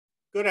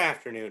Good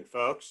afternoon,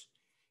 folks,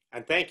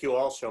 and thank you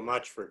all so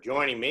much for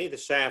joining me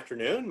this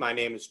afternoon. My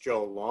name is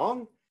Joe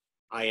Long.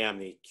 I am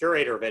the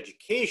Curator of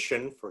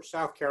Education for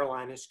South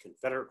Carolina's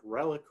Confederate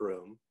Relic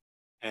Room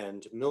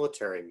and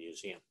Military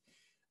Museum,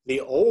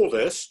 the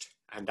oldest,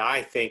 and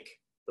I think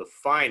the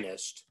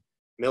finest,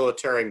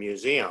 military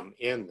museum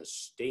in the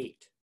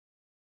state.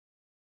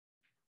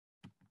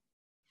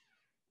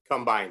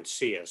 Come by and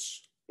see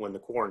us when the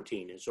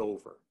quarantine is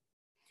over.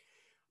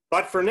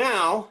 But for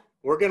now,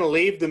 we're going to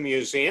leave the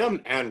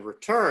museum and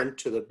return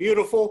to the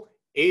beautiful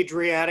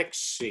Adriatic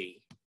Sea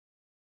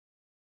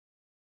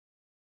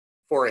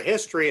for a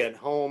history at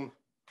home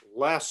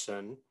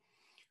lesson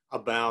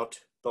about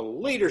the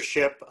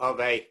leadership of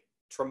a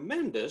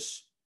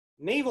tremendous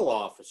naval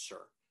officer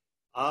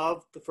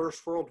of the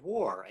First World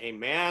War, a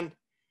man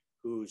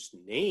whose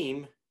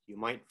name you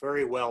might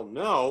very well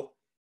know,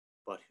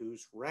 but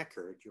whose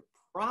record you're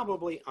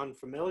probably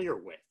unfamiliar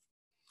with.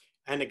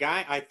 And a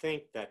guy I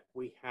think that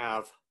we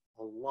have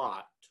a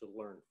lot to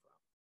learn from.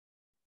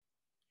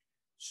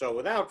 So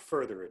without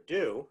further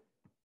ado,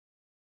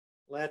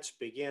 let's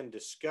begin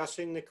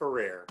discussing the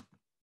career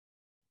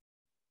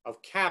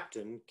of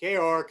Captain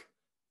Georg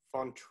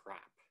von Trapp,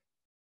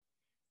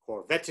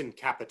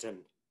 Korvettenkapitän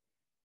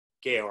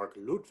Georg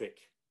Ludwig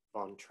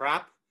von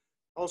Trapp,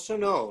 also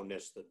known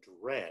as the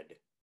Dread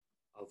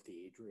of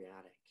the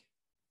Adriatic.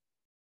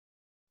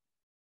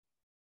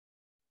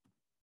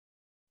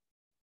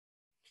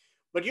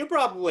 But you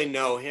probably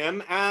know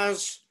him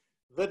as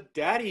the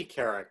daddy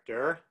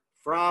character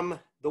from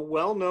the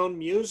well-known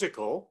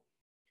musical,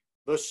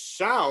 The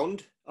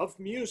Sound of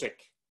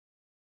Music.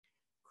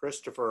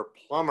 Christopher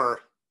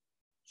Plummer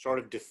sort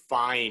of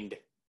defined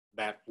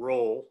that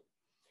role.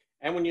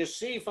 And when you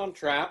see von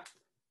Trapp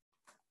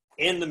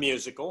in the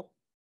musical,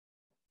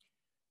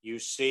 you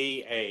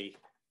see a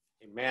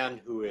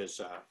man who is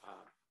a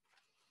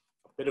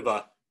bit of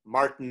a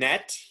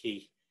martinet.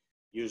 He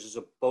uses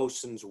a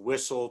bosun's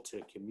whistle to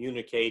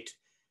communicate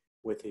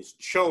with his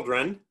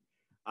children.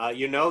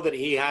 You know that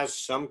he has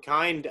some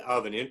kind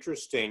of an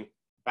interesting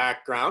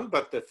background,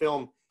 but the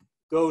film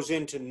goes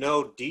into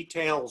no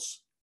details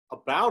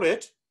about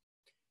it.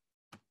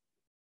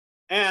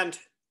 And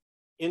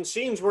in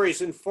scenes where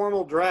he's in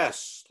formal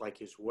dress, like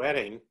his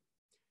wedding,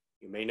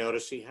 you may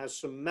notice he has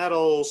some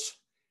medals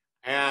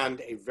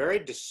and a very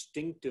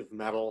distinctive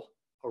medal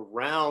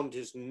around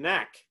his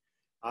neck.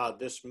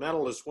 This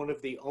medal is one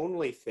of the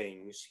only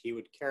things he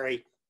would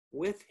carry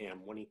with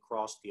him when he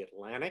crossed the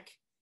Atlantic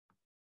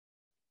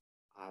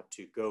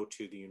to go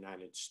to the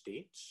United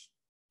States.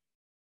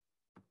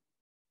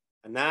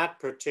 And that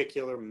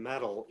particular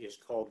medal is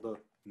called the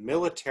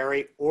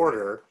Military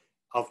Order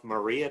of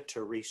Maria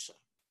Theresa.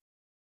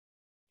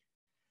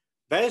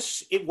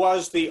 It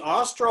was the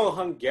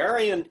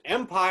Austro-Hungarian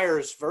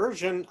Empire's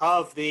version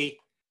of the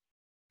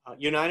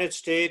United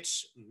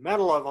States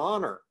Medal of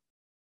Honor,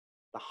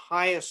 the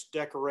highest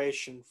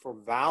decoration for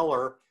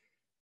valor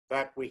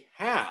that we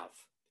have,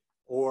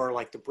 or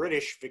like the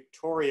British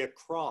Victoria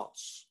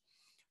Cross.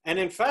 And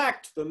in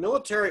fact, the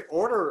Military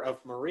Order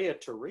of Maria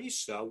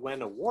Theresa,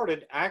 when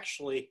awarded,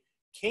 actually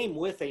came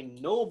with a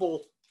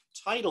noble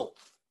title.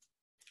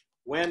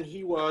 When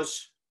he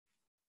was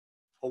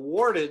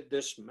awarded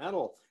this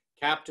medal,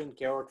 Captain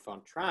Georg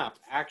von Trapp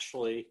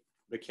actually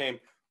became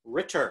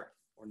Ritter,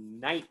 or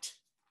Knight.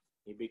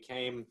 He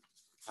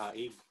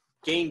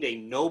gained a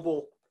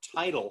noble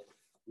title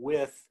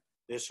with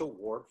this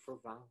award for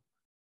valor.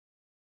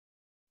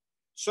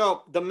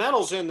 So the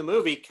medals in the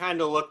movie kind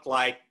of look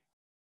like,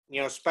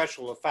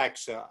 special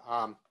effects,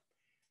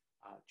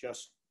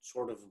 just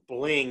sort of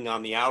bling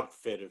on the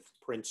outfit of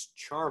Prince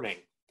Charming.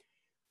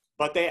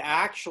 But they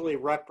actually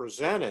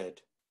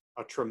represented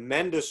a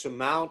tremendous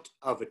amount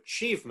of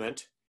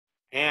achievement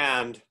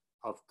and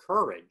of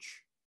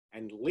courage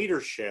and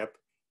leadership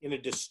in a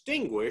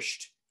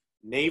distinguished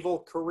naval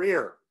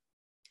career.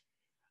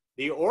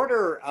 The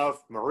Order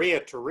of Maria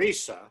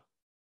Theresa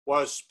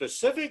was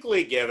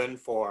specifically given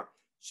for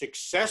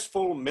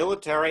successful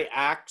military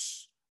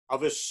acts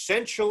of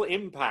essential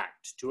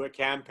impact to a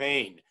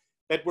campaign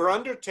that were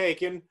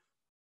undertaken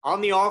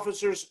on the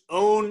officer's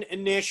own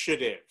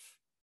initiative.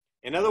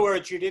 In other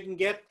words, you didn't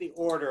get the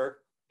Order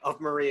of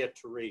Maria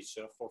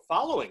Theresa for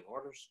following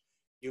orders.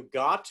 You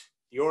got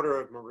the Order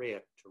of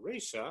Maria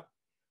Theresa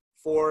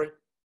for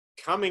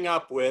coming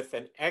up with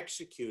and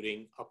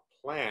executing a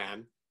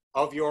plan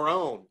of your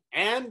own,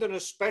 and an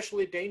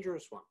especially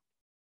dangerous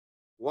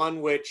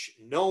one which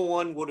no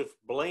one would have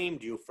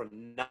blamed you for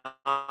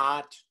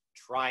not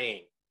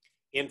trying.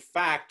 In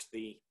fact,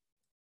 the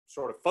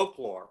sort of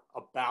folklore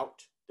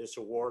about this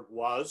award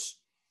was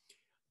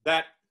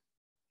that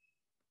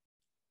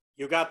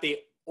you got the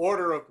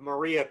Order of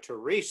Maria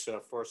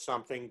Theresa for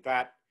something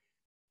that,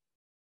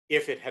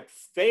 if it had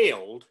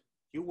failed,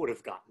 you would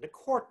have gotten a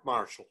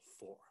court-martial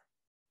for.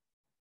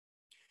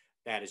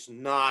 That is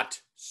not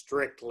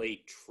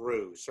strictly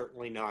true,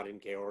 certainly not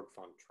in Georg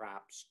von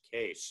Trapp's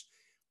case,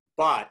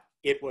 but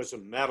it was a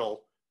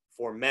medal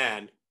for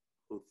men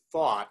who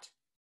thought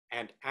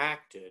and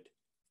acted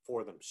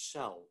for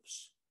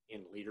themselves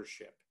in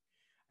leadership.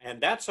 And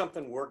that's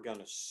something we're going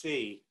to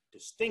see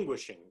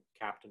distinguishing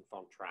Captain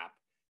von Trapp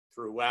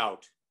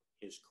throughout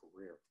his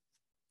career.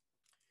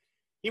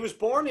 He was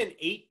born in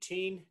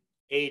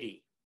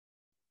 1880.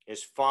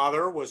 His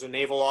father was a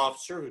naval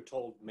officer who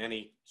told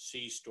many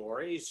sea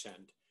stories,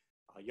 and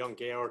young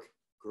Georg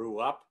grew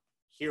up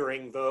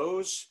hearing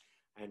those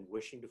and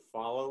wishing to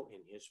follow in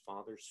his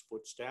father's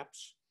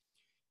footsteps.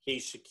 He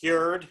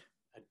secured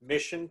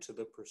admission to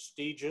the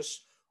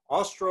prestigious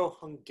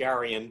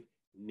Austro-Hungarian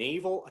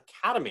Naval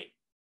Academy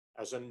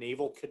as a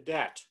naval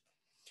cadet.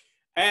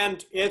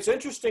 And it's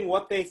interesting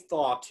what they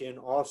thought in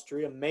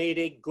Austria made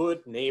a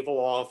good naval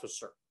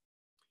officer.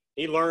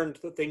 He learned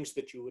the things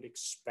that you would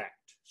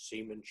expect: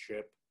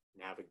 seamanship,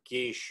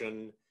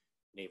 navigation,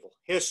 naval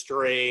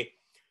history,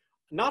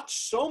 not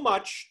so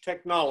much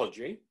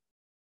technology.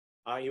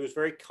 He was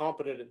very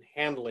competent in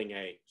handling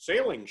a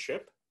sailing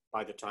ship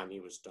by the time he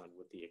was done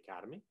with the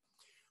academy.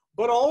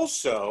 But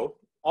also,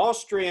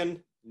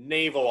 Austrian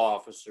naval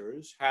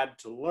officers had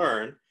to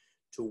learn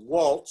to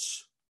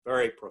waltz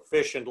very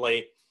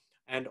proficiently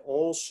and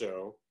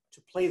also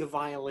to play the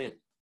violin.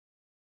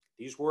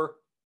 These were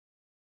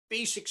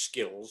basic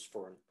skills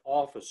for an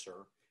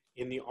officer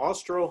in the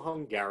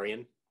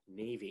Austro-Hungarian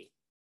Navy.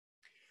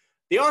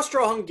 The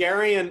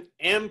Austro-Hungarian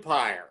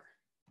Empire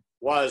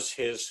was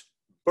his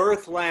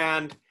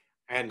birthland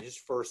and his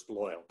first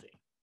loyalty.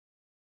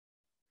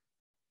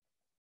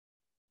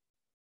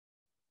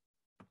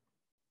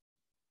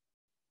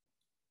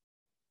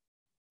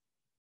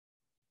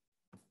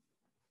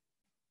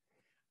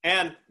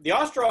 And the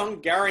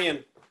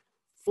Austro-Hungarian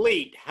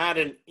fleet had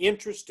an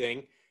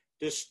interesting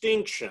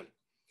distinction.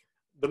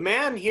 The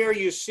man here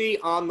you see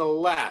on the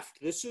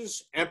left, this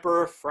is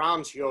Emperor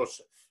Franz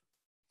Joseph.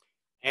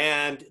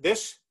 And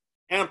this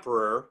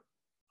emperor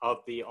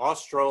of the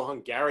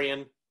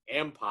Austro-Hungarian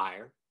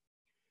Empire,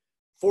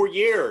 for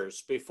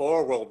years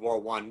before World War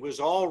I,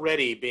 was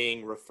already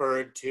being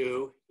referred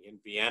to in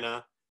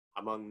Vienna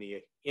among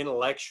the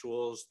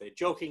intellectuals. They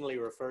jokingly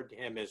referred to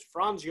him as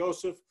Franz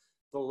Joseph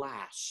the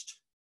Last,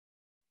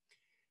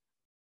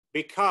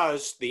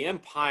 because the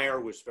empire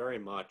was very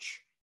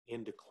much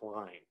in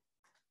decline.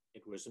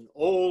 It was an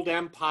old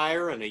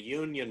empire and a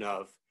union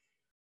of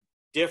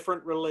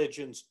different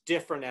religions,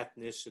 different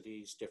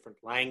ethnicities, different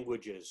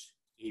languages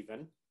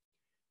even.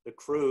 The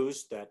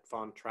crews that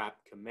von Trapp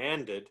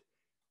commanded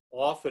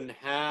often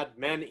had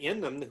men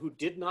in them who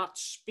did not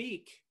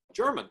speak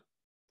German,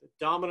 the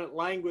dominant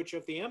language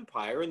of the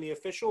empire and the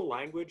official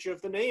language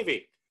of the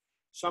Navy.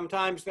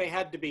 Sometimes they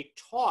had to be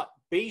taught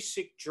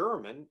basic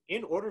German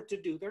in order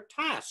to do their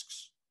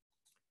tasks.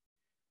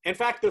 In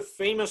fact, the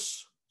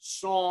famous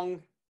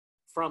song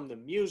from the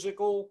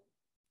musical,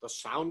 The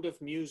Sound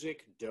of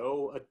Music,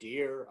 doe, a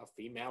deer, a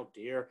female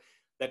deer,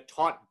 that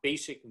taught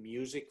basic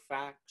music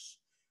facts.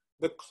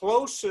 The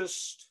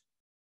closest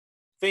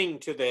thing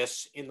to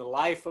this in the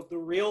life of the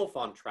real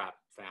von Trapp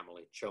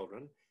family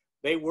children,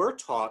 they were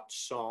taught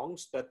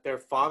songs that their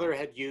father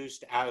had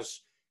used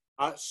as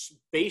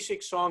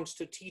basic songs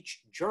to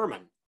teach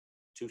German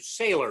to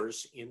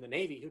sailors in the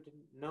Navy who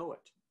didn't know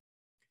it.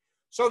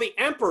 So the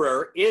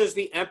emperor is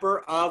the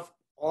Emperor of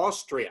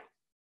Austria,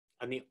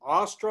 and the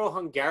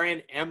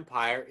Austro-Hungarian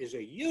Empire is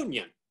a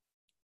union.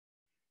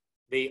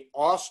 The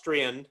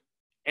Austrian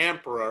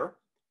emperor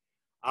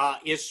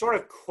is sort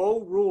of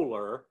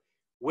co-ruler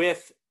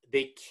with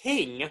the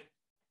King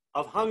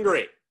of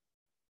Hungary,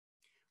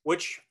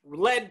 which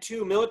led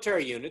to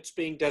military units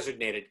being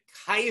designated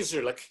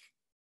Kaiserlich,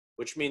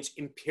 which means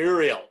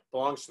imperial,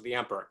 belongs to the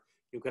emperor.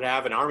 You could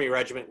have an army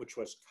regiment which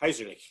was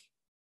Kaiserlich,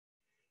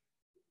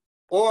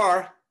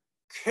 or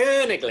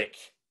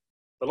Königlich,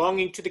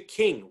 belonging to the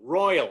king,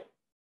 royal.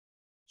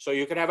 So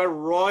you could have a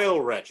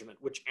royal regiment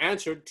which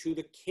answered to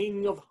the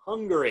King of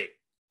Hungary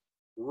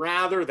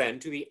rather than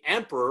to the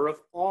Emperor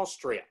of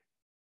Austria.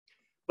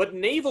 But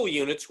naval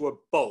units were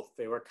both.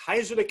 They were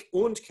Kaiserlich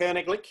und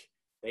Königlich.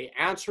 They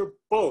answer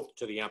both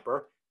to the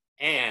emperor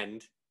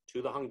and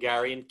to the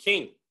Hungarian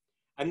king.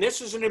 And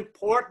this is an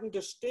important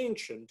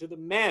distinction to the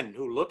men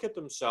who look at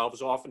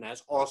themselves often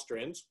as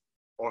Austrians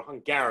or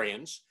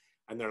Hungarians,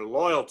 and their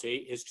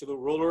loyalty is to the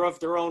ruler of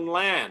their own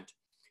land.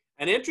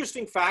 An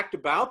interesting fact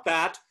about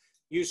that,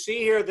 you see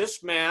here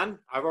this man,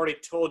 I've already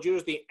told you,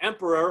 is the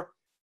Emperor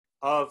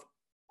of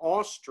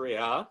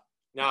Austria.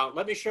 Now,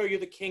 let me show you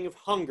the King of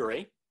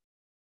Hungary.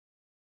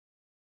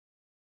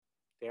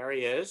 There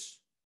he is.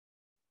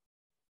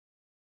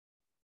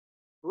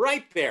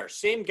 Right there,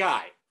 same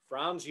guy,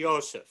 Franz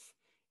Joseph,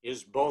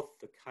 is both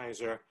the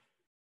Kaiser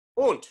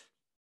und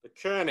the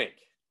König.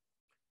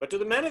 But to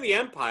the men of the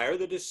empire,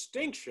 the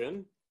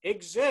distinction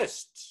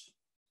exists.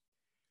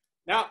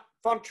 Now,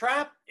 von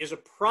Trapp is a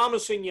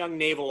promising young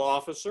naval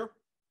officer,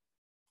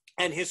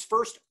 and his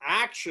first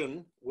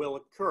action will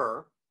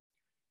occur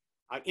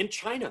in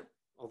China,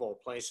 of all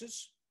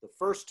places. The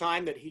first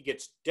time that he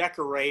gets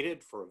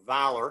decorated for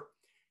valor,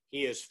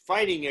 he is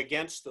fighting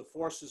against the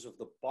forces of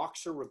the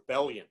Boxer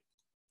Rebellion.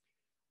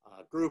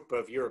 A group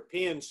of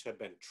Europeans have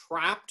been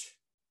trapped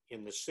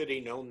in the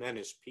city known then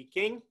as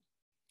Peking.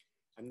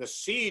 And the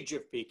siege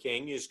of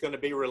Peking is going to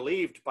be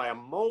relieved by a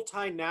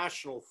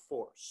multinational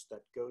force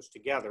that goes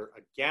together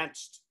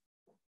against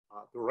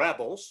the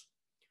rebels.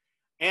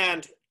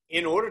 And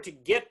in order to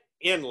get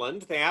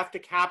inland, they have to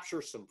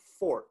capture some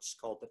forts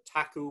called the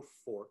Taku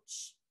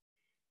forts.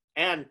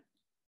 And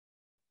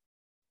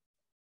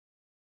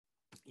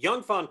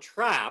young von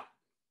Trapp,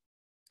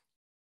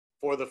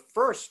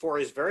 for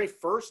his very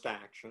first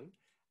action,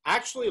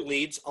 actually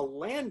leads a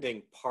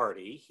landing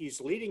party. He's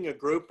leading a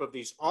group of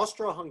these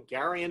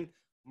Austro-Hungarian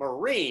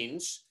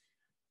Marines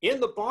in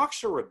the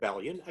Boxer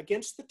Rebellion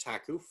against the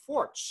Taku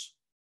forts.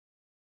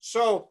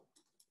 So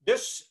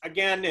this,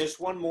 again, is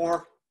one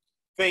more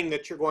thing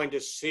that you're going to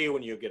see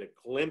when you get a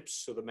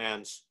glimpse of the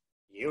man's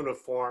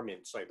uniform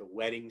inside the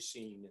wedding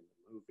scene in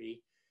the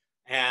movie.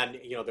 And,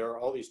 you know, there are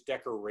all these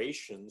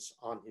decorations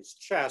on his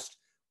chest.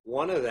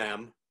 One of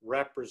them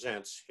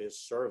represents his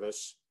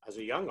service as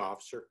a young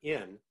officer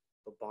in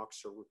the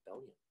Boxer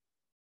Rebellion.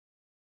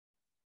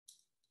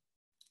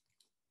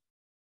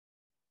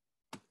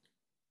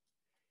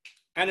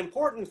 An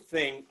important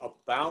thing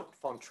about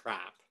von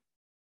Trapp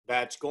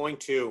that's going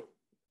to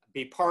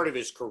be part of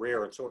his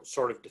career and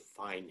sort of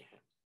define him.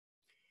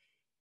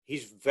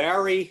 He's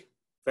very,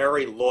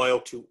 very loyal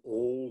to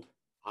old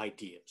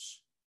ideas.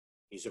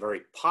 He's a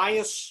very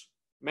pious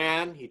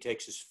man. He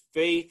takes his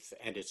faith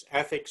and his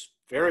ethics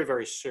very,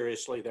 very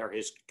seriously. They're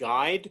his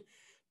guide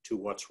to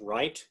what's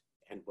right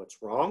and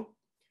what's wrong.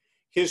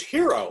 His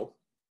hero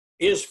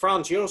is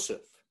Franz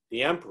Josef,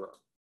 the emperor.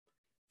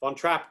 Von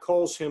Trapp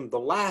calls him the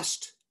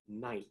last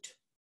knight,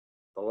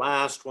 the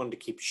last one to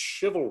keep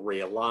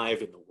chivalry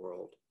alive in the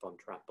world, von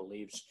Trapp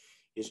believes,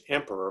 is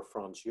Emperor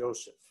Franz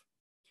Josef.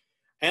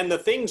 And the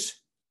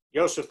things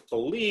Joseph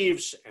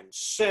believes and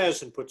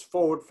says and puts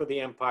forward for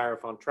the empire,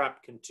 von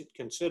Trapp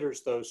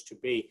considers those to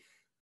be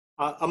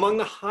among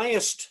the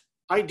highest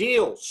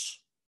ideals.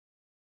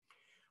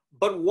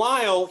 But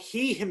while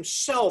he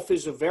himself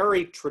is a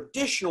very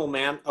traditional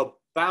man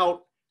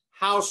about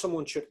how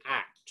someone should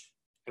act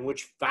and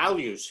which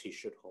values he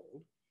should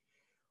hold,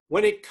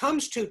 when it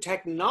comes to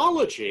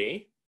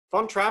technology,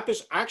 von Trapp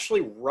is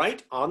actually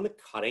right on the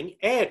cutting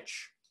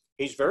edge.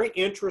 He's very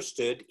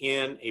interested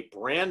in a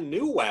brand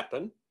new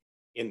weapon.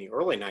 In the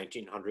early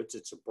 1900s,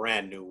 it's a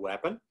brand new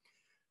weapon.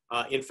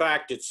 In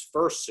fact, its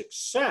first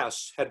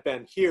success had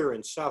been here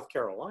in South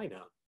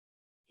Carolina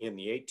in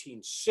the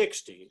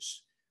 1860s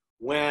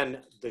when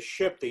the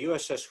ship, the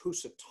USS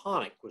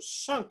Housatonic, was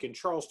sunk in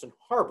Charleston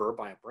Harbor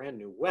by a brand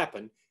new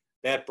weapon.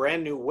 That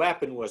brand new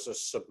weapon was a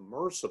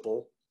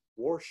submersible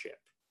warship.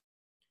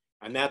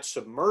 And that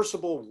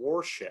submersible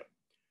warship,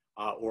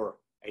 or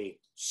a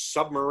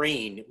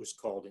submarine, it was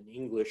called in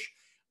English,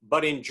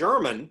 but in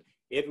German,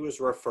 it was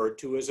referred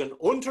to as an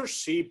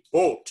Untersee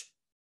boat.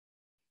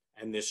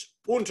 And this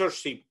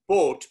Untersee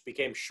boat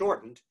became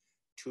shortened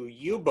to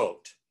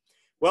U-boat.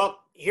 Well,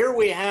 here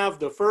we have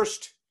the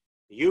first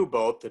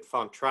U-boat that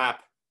von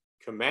Trapp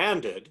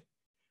commanded,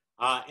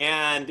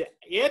 and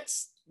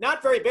it's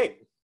not very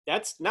big.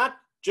 That's not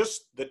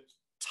just the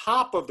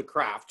top of the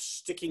craft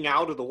sticking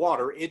out of the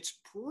water. It's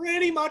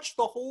pretty much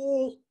the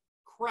whole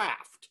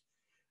craft.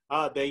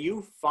 The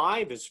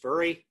U-5 is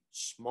very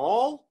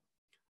small,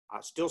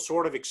 still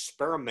sort of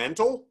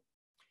experimental.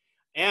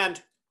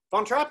 And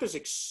von Trapp is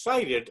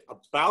excited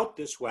about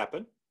this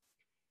weapon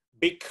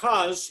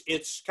because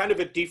it's kind of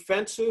a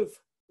defensive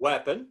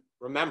weapon.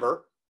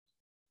 Remember,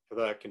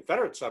 the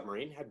Confederate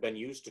submarine had been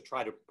used to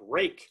try to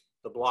break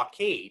the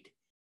blockade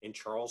in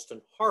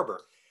Charleston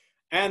Harbor.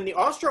 And the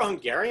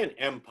Austro-Hungarian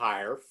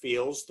Empire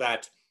feels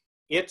that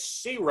its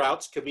sea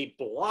routes could be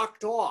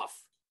blocked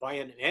off by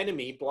an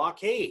enemy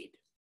blockade.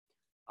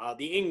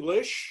 The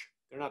English,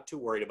 they're not too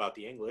worried about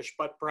the English,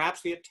 but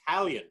perhaps the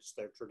Italians,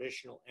 their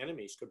traditional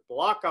enemies, could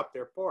block up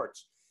their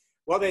ports.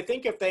 Well, they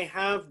think if they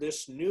have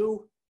this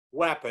new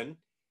weapon,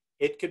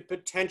 it could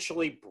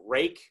potentially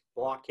break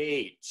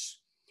blockades.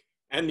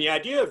 And the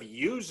idea of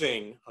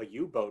using a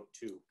U-boat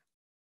to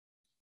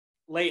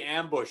lay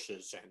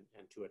ambushes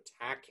and to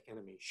attack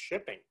enemy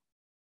shipping,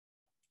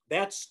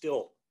 that's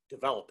still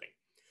developing.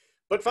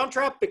 But von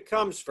Trapp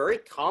becomes very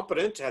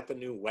competent at the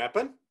new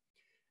weapon.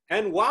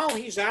 And while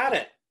he's at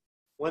it,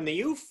 when the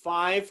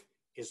U-5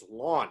 is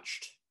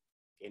launched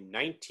in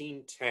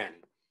 1910,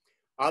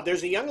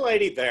 there's a young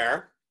lady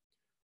there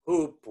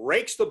who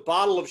breaks the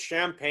bottle of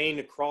champagne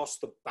across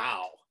the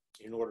bow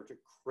in order to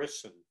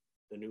christen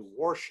the new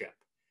warship.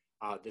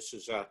 This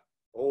is an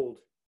old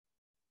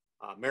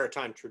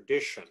maritime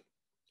tradition.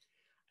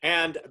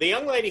 And the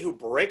young lady who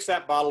breaks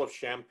that bottle of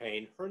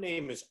champagne, her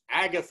name is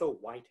Agatha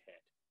Whitehead.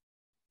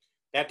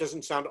 That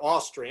doesn't sound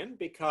Austrian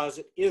because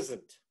it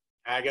isn't.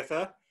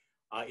 Agatha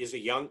is a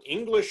young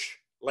English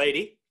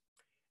lady.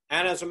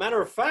 And as a matter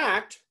of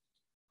fact,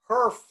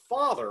 her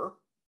father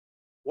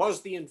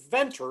was the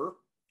inventor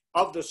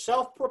of the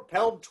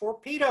self-propelled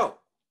torpedo.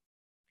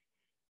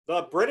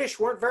 The British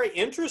weren't very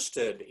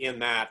interested in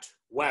that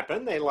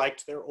weapon. They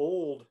liked their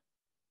old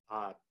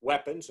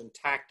weapons and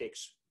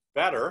tactics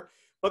better.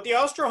 But the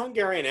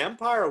Austro-Hungarian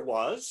Empire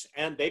was,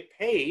 and they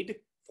paid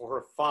for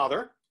her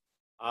father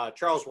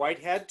Charles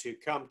Whitehead to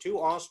come to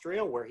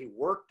Austria, where he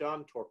worked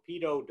on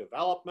torpedo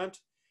development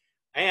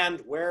and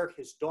where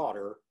his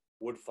daughter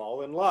would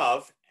fall in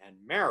love and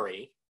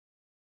marry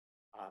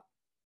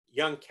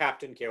young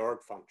Captain Georg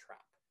von Trapp.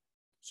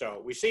 So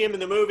we see him in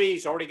the movie.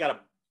 He's already got a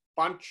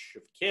bunch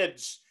of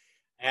kids.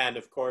 And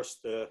of course,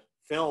 the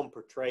film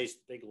portrays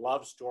the big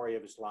love story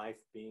of his life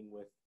being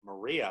with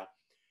Maria.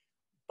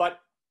 But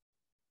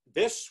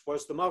this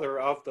was the mother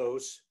of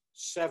those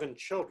 7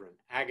 children,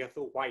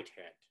 Agatha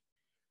Whitehead.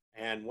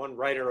 And one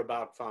writer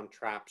about von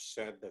Trapp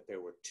said that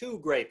there were 2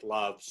 great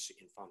loves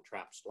in von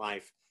Trapp's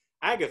life,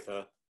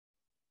 Agatha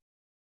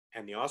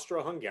and the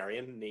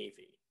Austro-Hungarian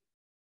Navy.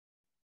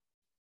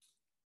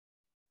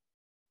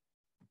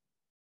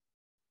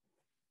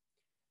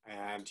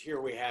 And here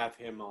we have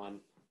him on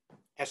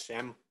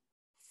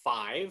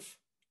SM-5,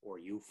 or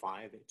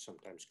U-5, it's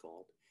sometimes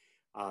called,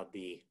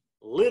 the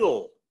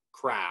little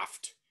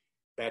craft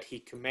that he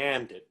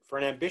commanded. For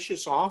an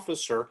ambitious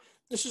officer,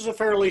 this is a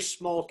fairly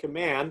small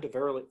command,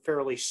 a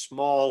fairly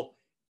small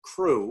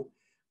crew,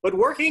 but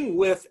working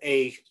with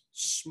a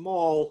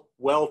small,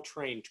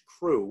 well-trained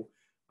crew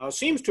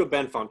seems to have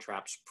been von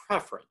Trapp's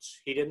preference.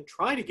 He didn't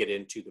try to get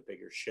into the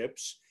bigger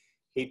ships.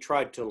 He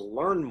tried to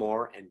learn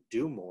more and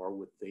do more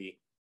with the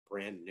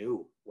brand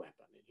new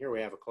weapon. And here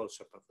we have a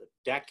close-up of the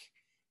deck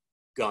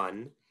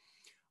gun.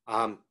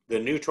 The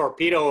new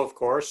torpedo, of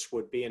course,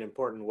 would be an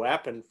important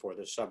weapon for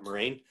the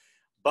submarine,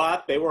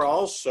 but they were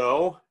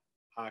also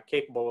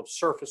capable of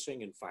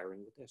surfacing and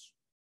firing with this.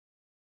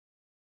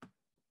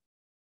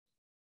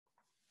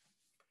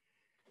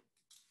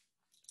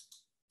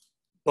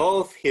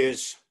 Both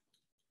his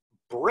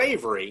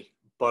bravery,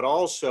 but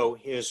also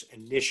his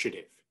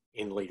initiative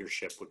in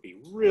leadership would be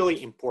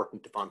really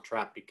important to von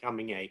Trapp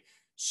becoming a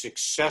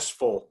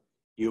successful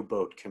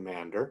U-boat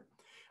commander.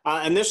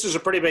 And this is a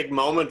pretty big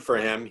moment for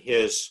him.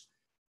 His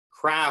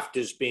craft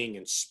is being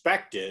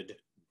inspected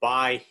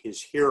by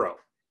his hero.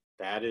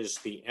 That is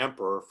the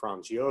Emperor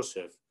Franz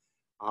Joseph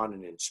on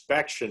an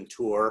inspection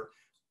tour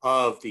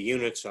of the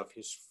units of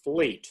his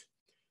fleet.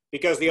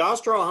 Because the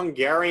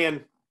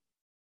Austro-Hungarian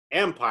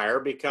Empire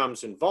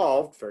becomes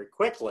involved very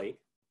quickly,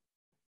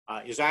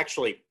 is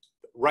actually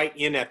right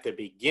in at the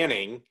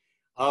beginning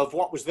of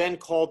what was then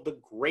called the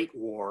Great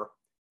War.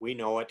 We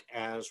know it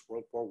as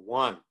World War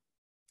I.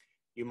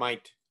 You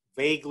might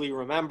vaguely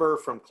remember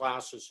from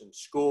classes in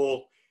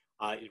school,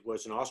 it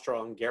was an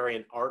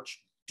Austro-Hungarian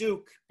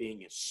archduke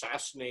being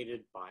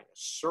assassinated by a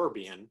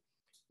Serbian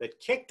that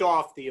kicked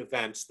off the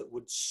events that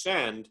would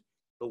send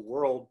the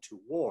world to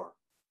war.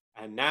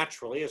 And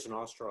naturally, as an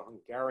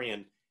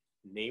Austro-Hungarian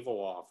naval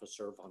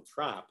officer, von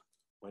Trapp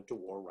went to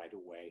war right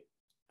away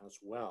as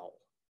well.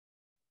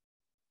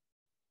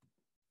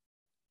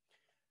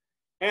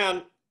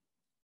 And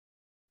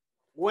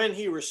when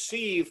he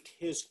received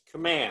his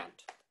command,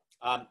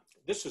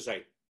 this is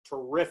a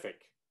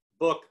terrific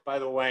book, by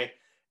the way.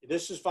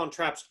 This is von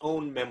Trapp's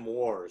own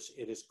memoirs.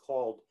 It is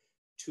called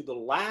To the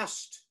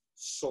Last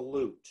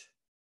Salute.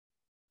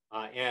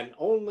 And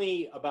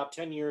only about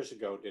 10 years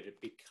ago did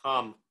it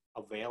become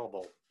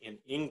available in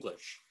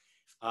English.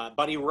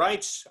 But he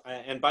writes,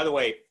 and by the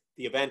way,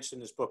 the events in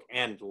this book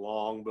end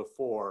long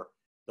before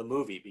the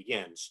movie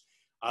begins.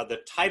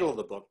 The title of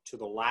the book, To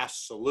the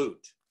Last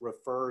Salute,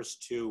 refers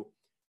to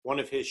one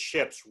of his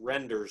ships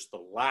renders the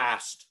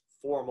last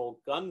formal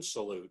gun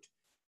salute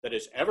that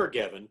is ever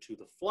given to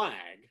the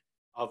flag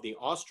of the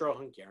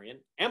Austro-Hungarian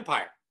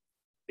Empire.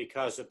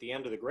 Because at the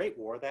end of the Great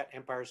War, that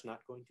empire is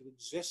not going to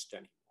exist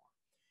anymore.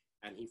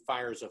 And he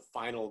fires a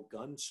final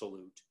gun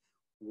salute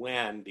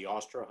when the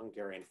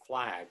Austro-Hungarian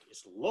flag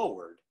is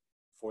lowered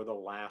for the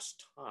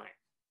last time.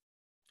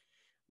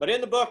 But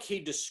in the book, he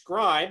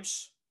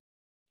describes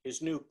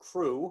his new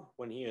crew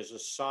when he is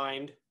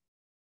assigned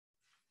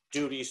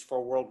duties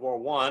for World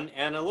War I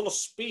and a little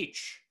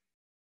speech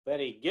that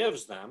he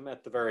gives them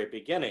at the very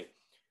beginning.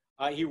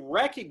 He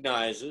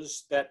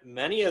recognizes that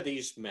many of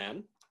these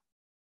men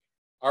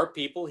are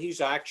people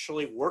he's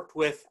actually worked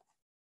with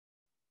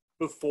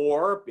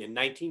before in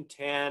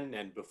 1910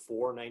 and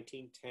before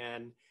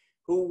 1910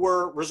 who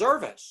were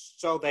reservists.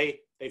 So they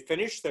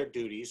finished their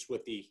duties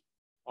with the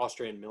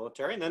Austrian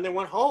military and then they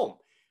went home.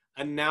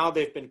 And now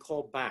they've been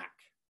called back.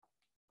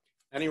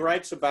 And he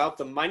writes about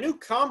them. My new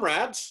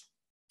comrades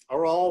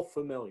are all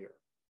familiar.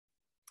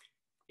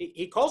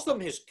 He calls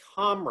them his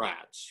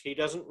comrades. He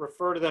doesn't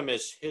refer to them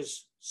as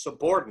his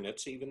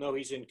subordinates, even though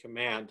he's in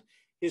command.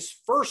 His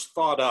first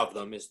thought of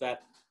them is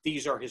that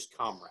these are his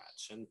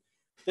comrades. And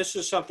this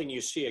is something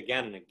you see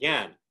again and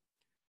again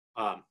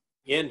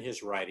in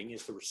his writing,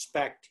 is the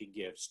respect he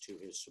gives to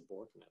his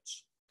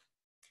subordinates.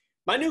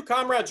 My new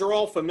comrades are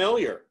all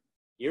familiar.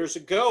 Years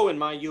ago in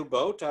my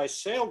U-boat, I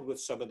sailed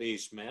with some of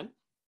these men.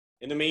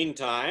 In the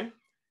meantime,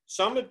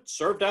 some had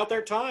served out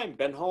their time,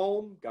 been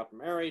home, got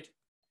married,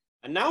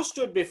 and now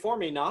stood before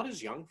me not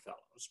as young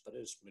fellows, but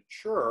as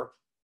mature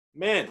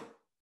men.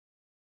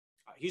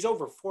 He's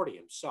over 40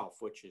 himself,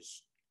 which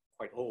is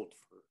quite old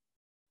for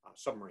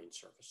submarine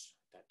service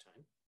at that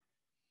time.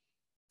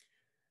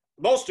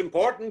 The most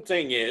important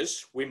thing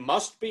is we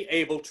must be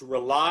able to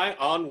rely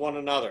on one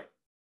another.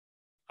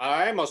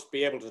 I must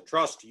be able to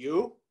trust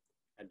you,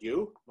 and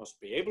you must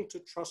be able to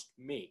trust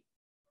me.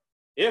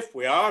 If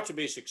we are to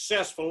be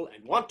successful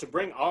and want to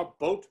bring our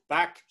boat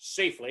back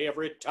safely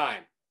every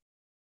time,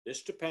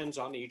 this depends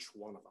on each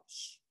one of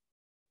us.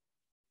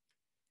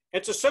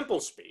 It's a simple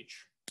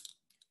speech.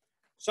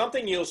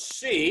 Something you'll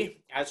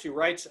see as he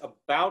writes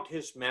about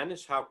his men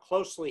is how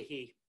closely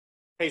he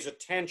pays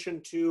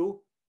attention to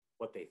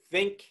what they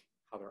think,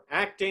 how they're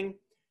acting.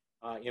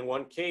 In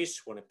one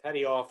case, when a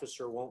petty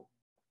officer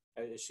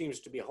seems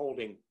to be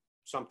holding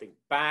something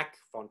back,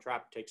 Von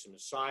Trapp takes him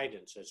aside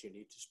and says, "You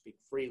need to speak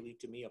freely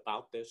to me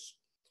about this."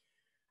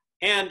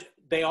 And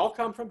they all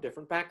come from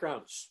different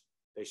backgrounds.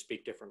 They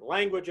speak different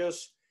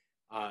languages.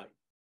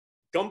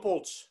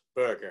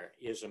 Gumpoltsberger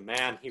is a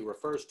man he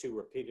refers to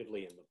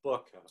repeatedly in the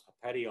book, a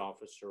petty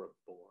officer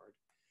aboard.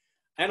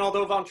 And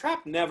although Von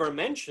Trapp never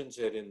mentions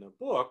it in the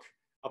book,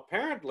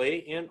 apparently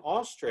in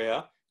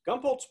Austria,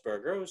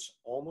 Gumpoltsberger was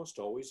almost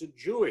always a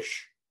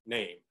Jewish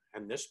name,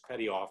 and this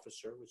petty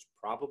officer was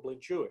probably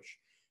Jewish.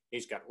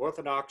 He's got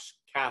Orthodox,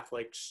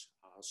 Catholics,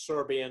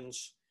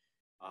 Serbians,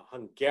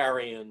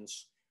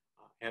 Hungarians,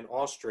 and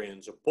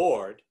Austrians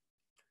aboard,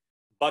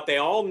 but they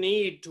all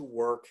need to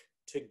work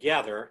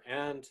together,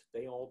 and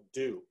they all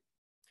do.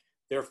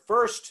 Their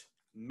first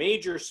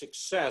major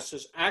success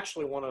is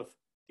actually one of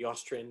the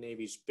Austrian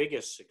Navy's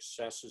biggest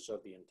successes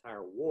of the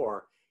entire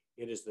war.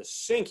 It is the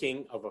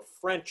sinking of a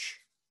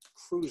French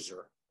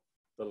cruiser,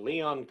 the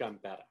Leon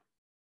Gambetta.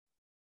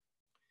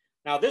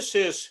 Now, this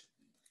is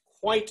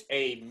quite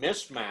a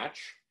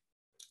mismatch.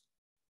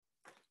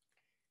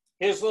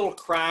 His little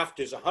craft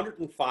is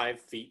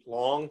 105 feet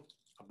long,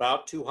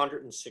 about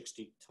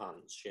 260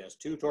 tons. She has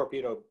 2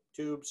 torpedo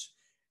tubes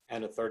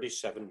and a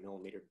 37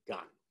 millimeter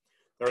gun.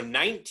 There are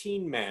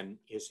 19 men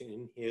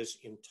in his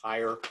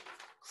entire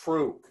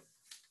crew.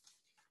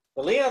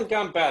 The Leon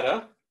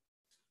Gambetta,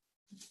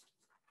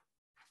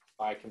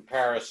 by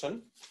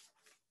comparison,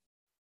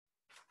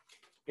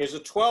 is a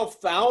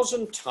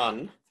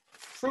 12,000-ton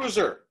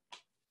cruiser,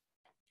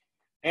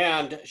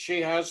 and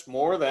she has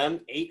more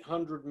than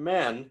 800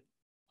 men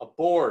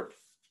aboard.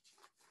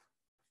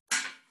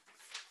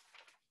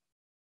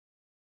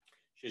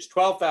 She's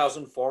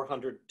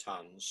 12,400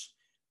 tons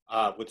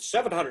with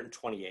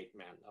 728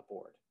 men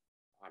aboard.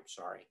 I'm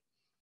sorry.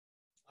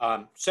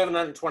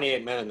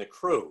 728 men in the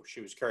crew.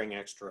 She was carrying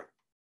extra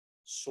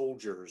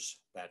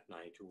soldiers that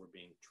night who were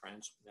being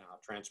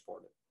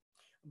transported.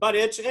 But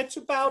it's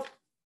about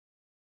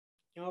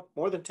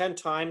more than 10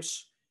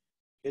 times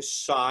his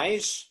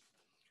size.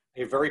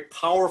 A very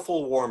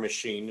powerful war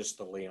machine is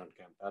the Leon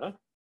Gambetta.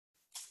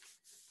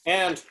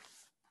 And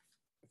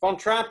Von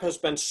Trapp has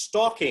been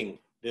stalking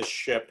this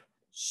ship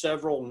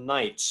several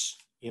nights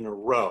in a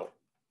row.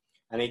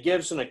 And he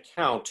gives an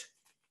account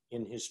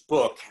in his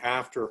book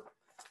after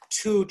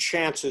 2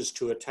 chances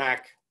to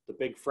attack the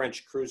big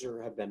French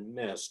cruiser have been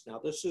missed. Now,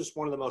 this is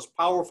one of the most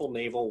powerful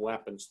naval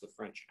weapons the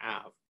French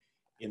have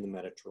in the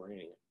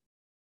Mediterranean.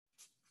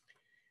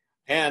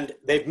 And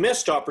they've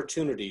missed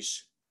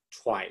opportunities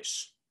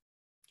twice.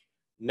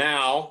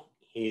 Now,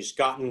 he's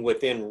gotten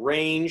within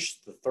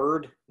range the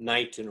 3rd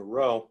night in a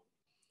row,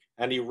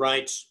 and he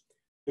writes,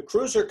 "The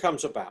cruiser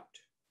comes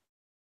about.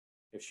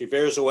 If she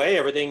veers away,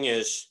 everything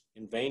is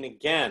in vain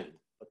again,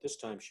 but this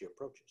time she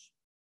approaches.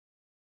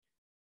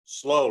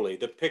 Slowly,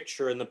 the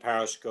picture in the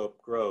periscope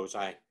grows.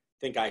 I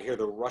think I hear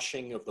the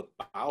rushing of the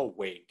bow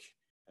wake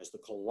as the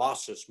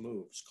Colossus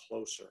moves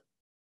closer.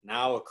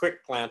 Now a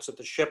quick glance at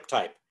the ship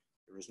type.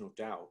 There is no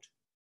doubt.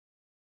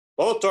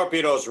 Both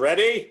torpedoes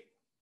ready?"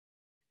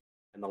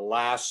 And the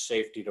last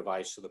safety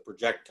device of the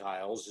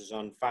projectiles is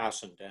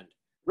unfastened, and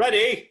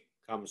 "Ready!"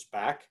 comes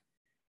back.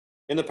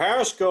 In the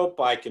periscope,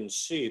 I can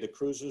see the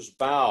cruiser's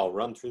bow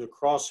run through the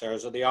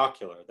crosshairs of the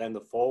ocular, then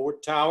the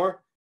forward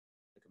tower,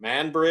 the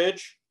command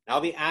bridge. Now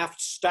the aft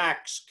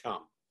stacks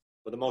come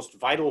with the most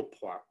vital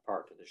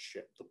part of the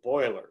ship, the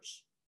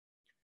boilers.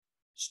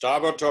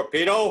 "Starboard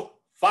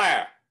torpedo,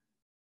 fire!"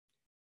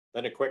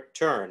 Then a quick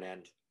turn,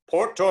 and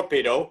 "Port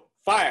torpedo,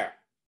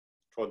 fire!"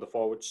 toward the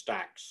forward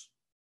stacks.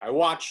 I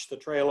watch the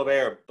trail of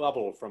air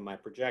bubble from my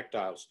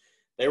projectiles.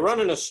 They run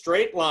in a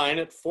straight line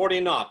at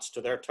 40 knots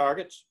to their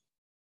targets.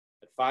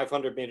 At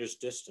 500 meters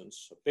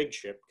distance, a big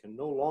ship can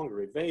no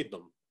longer evade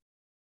them.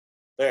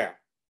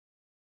 There,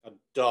 a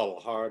dull,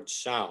 hard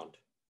sound.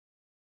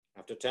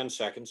 After 10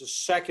 seconds, a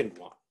second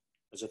one,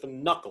 as if a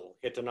knuckle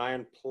hit an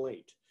iron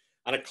plate,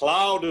 and a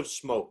cloud of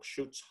smoke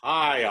shoots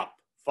high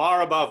up,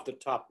 far above the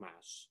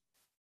topmasts.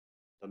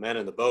 The men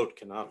in the boat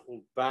cannot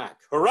hold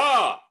back.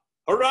 Hurrah!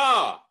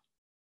 Hurrah!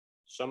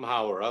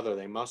 Somehow or other,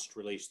 they must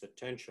release the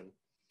tension.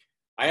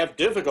 I have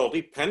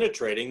difficulty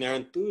penetrating their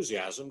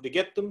enthusiasm to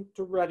get them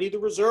to ready the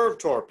reserve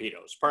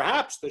torpedoes.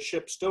 Perhaps the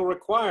ship still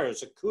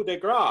requires a coup de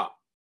grace.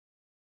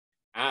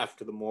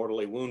 After the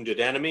mortally wounded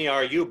enemy,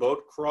 our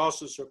U-boat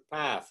crosses her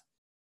path.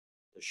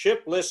 The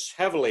ship lists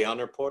heavily on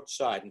her port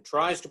side and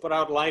tries to put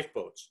out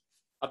lifeboats.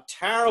 A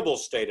terrible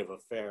state of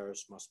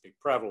affairs must be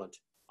prevalent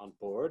on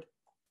board.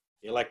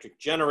 The electric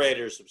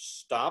generators have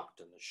stopped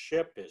and the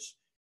ship is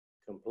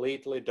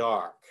completely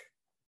dark.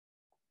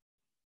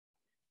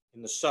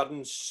 In the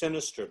sudden,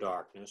 sinister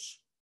darkness,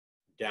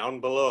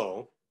 down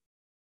below,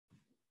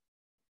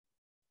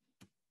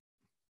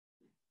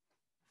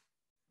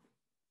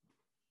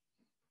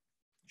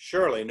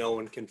 surely no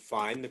one can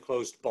find the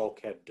closed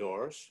bulkhead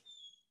doors.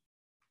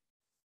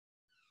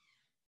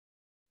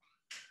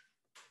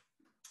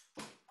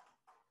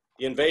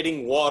 The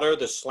invading water,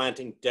 the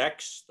slanting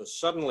decks, the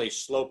suddenly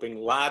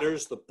sloping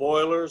ladders, the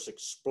boilers,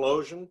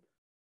 explosion,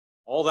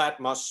 all that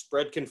must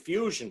spread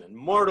confusion and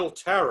mortal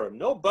terror.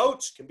 No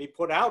boats can be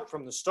put out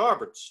from the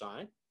starboard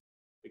side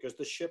because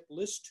the ship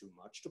lists too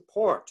much to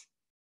port.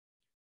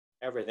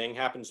 Everything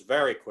happens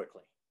very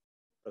quickly.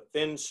 The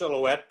thin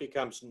silhouette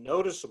becomes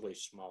noticeably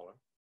smaller,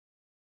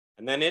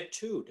 and then it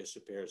too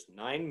disappears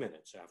 9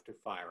 minutes after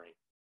firing.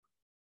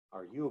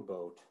 Our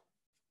U-boat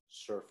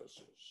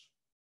surfaces.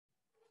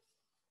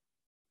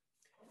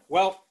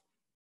 Well,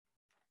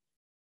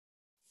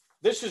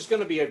 this is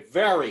going to be a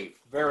very,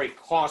 very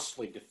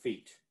costly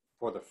defeat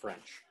for the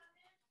French.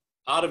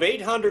 Out of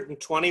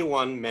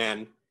 821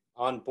 men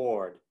on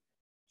board,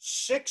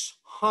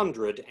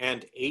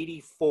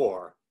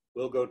 684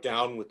 will go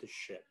down with the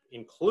ship,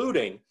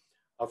 including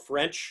a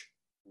French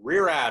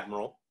rear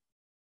admiral,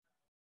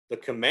 the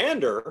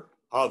commander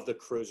of the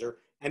cruiser,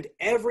 and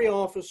every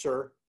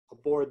officer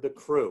aboard the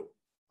crew.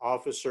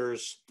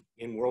 Officers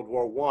in World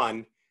War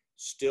I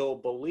still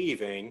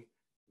believing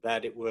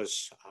that it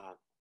was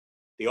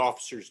the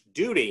officer's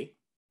duty,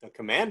 the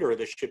commander of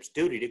the ship's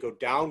duty, to go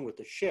down with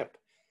the ship.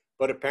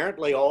 But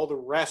apparently all the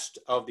rest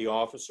of the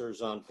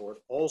officers on board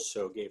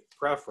also gave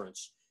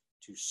preference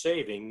to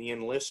saving the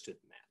enlisted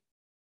men.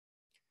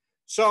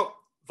 So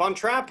von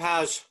Trapp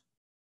has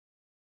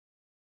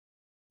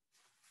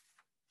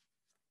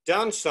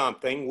done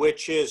something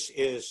which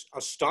is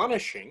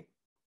astonishing,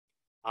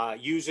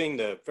 using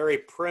the very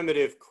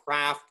primitive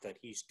craft that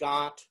he's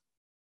got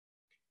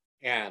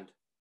and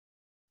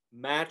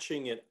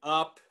matching it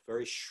up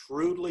very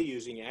shrewdly,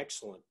 using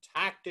excellent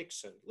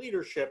tactics and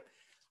leadership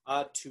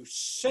to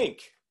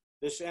sink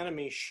this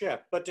enemy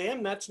ship. But to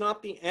him, that's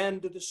not the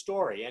end of the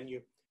story. And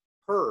you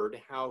heard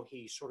how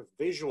he sort of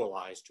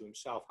visualized to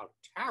himself how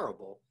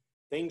terrible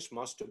things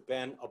must have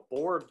been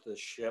aboard the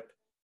ship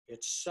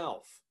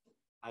itself.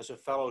 As a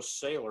fellow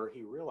sailor,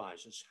 he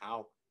realizes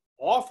how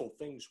awful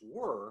things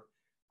were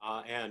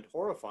and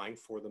horrifying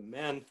for the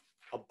men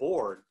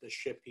aboard the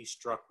ship he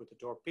struck with the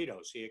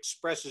torpedoes. He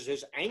expresses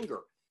his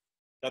anger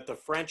that the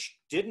French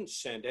didn't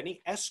send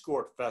any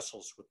escort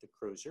vessels with the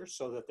cruiser,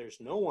 so that there's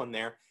no one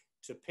there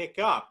to pick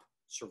up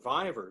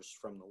survivors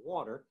from the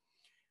water.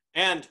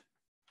 And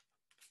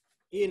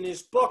in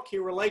his book, he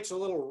relates a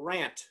little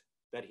rant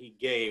that he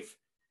gave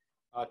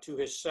to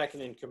his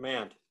second in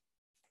command.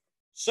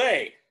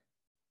 Say,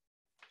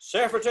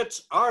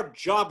 Suffragettes, our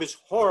job is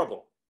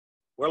horrible.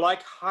 We're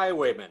like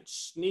highwaymen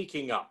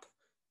sneaking up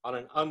on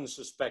an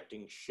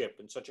unsuspecting ship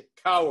in such a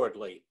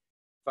cowardly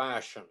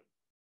fashion.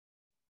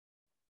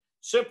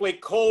 Simply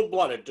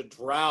cold-blooded to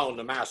drown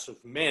a mass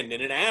of men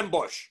in an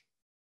ambush.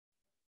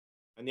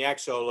 And the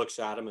XO looks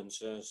at him and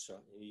says,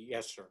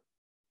 yes, sir.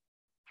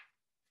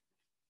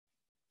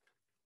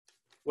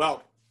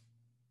 Well,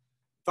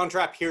 von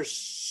Trapp hears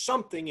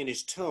something in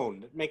his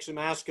tone that makes him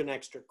ask an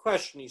extra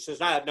question. He says,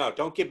 no,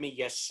 don't give me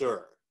yes,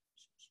 sir.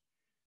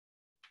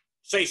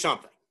 Say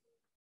something.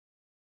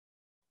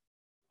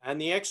 And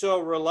the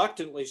XO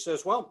reluctantly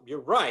says, well, you're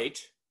right,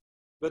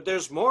 but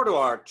there's more to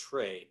our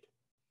trade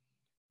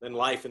than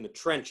life in the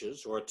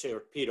trenches or a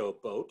torpedo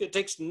boat. It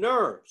takes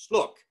nerves.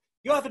 Look,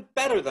 you have it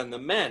better than the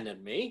men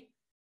and me.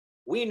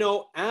 We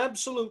know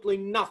absolutely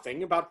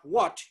nothing about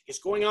what is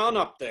going on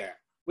up there.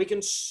 We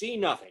can see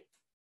nothing.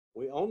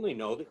 We only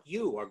know that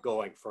you are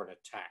going for an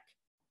attack.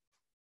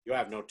 You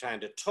have no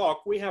time to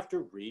talk. We have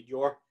to read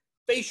your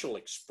facial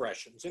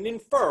expressions and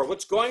infer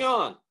what's going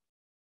on.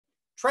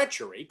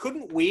 Treachery?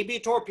 Couldn't we be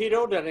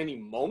torpedoed at any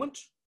moment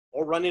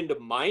or run into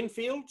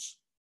minefields?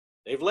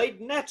 They've laid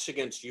nets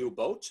against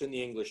U-boats in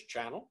the English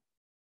Channel.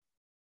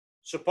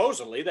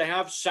 Supposedly, they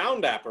have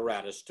sound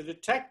apparatus to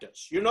detect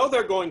us. You know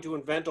they're going to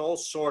invent all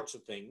sorts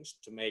of things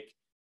to make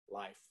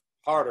life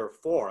harder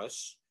for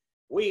us.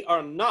 We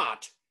are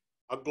not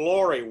a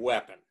glory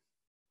weapon.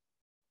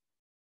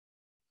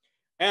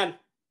 And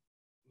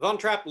von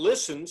Trapp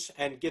listens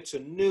and gets a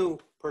new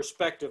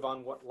perspective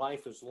on what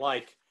life is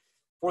like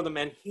for the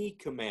men he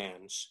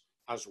commands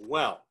as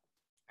well.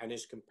 And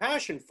his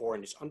compassion for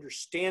and his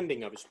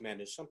understanding of his men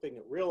is something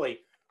that really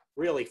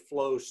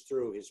flows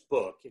through his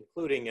book,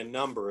 including a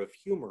number of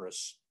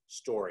humorous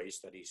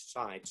stories that he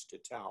decides to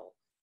tell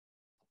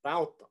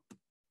about them.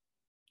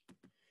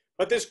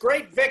 But this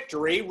great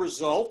victory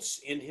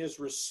results in his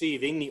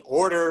receiving the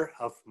Order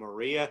of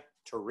Maria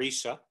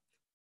Theresa,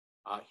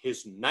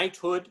 his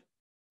knighthood,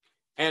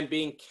 and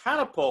being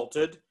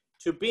catapulted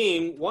to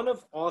being one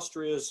of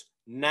Austria's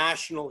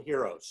national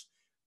heroes,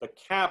 the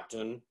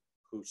captain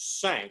who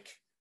sank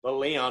the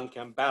Leon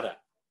Gambetta.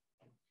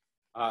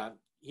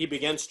 He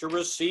begins to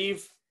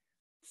receive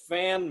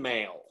fan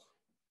mail,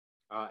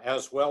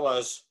 as well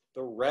as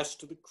the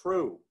rest of the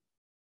crew.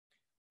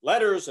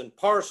 Letters and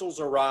parcels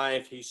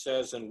arrive, he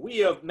says, and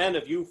we of men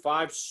of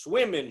U5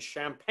 swim in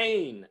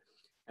champagne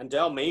and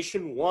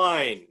Dalmatian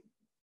wine.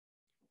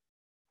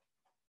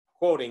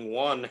 Quoting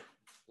one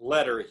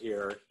letter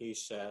here, he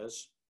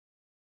says,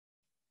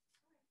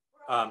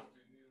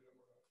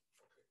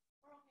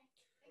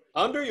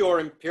 under your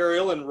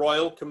imperial and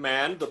royal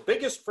command, the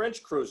biggest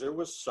French cruiser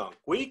was sunk.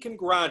 We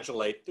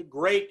congratulate the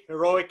great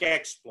heroic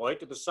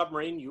exploit of the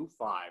submarine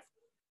U5,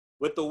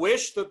 with the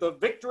wish that the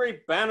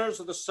victory banners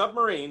of the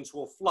submarines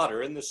will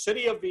flutter in the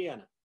city of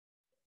Vienna.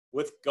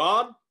 With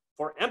God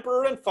for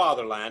emperor and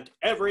fatherland,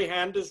 every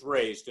hand is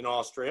raised in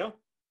Austria.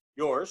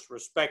 Yours,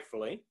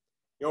 respectfully,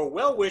 your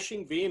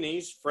well-wishing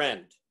Viennese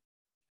friend,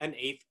 an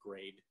 8th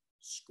grade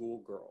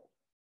schoolgirl.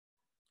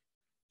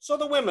 So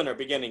the women are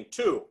beginning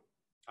too.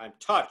 I'm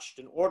touched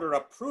and order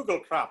a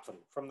Prugelkrapfen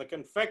from the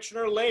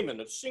confectioner Lehmann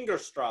of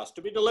Singerstrasse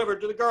to be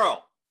delivered to the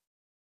girl.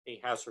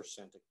 He has her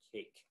sent a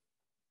cake.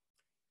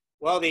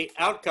 Well, the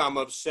outcome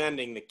of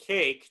sending the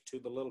cake to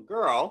the little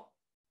girl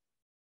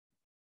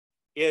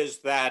is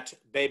that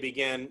they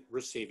begin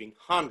receiving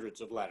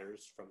hundreds of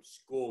letters from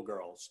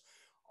schoolgirls,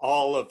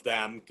 all of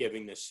them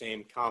giving the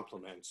same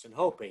compliments and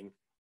hoping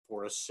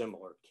for a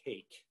similar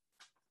cake.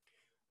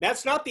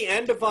 That's not the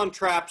end of von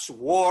Trapp's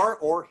war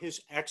or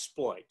his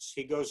exploits.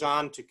 He goes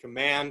on to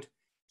command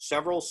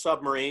several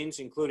submarines,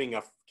 including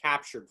a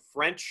captured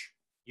French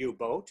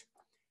U-boat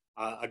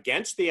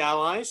against the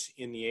Allies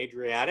in the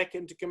Adriatic,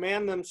 and to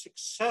command them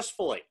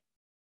successfully.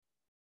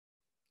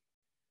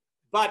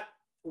 But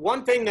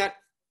one thing that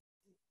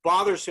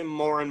bothers him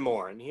more and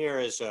more, and here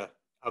is a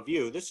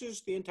view. This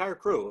is the entire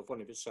crew of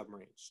one of his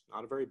submarines.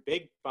 Not a very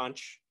big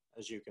bunch,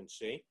 as you can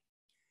see,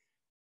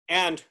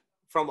 and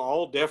from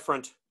all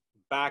different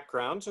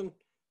backgrounds, and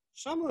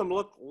some of them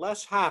look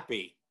less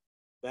happy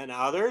than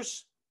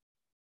others.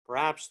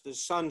 Perhaps the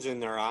sun's in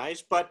their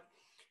eyes, but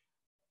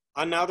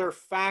another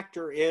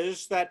factor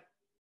is that,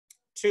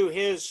 to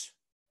his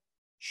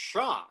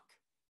shock,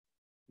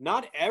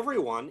 not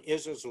everyone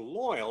is as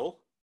loyal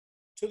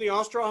to the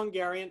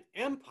Austro-Hungarian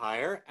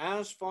Empire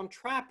as von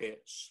Trapp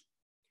is.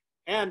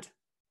 And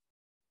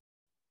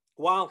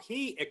while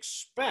he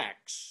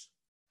expects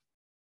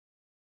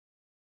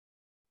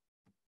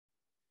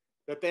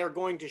that they are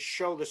going to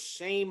show the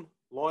same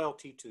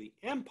loyalty to the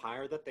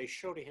empire that they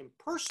show to him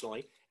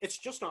personally, it's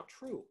just not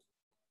true.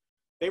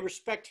 They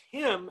respect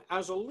him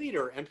as a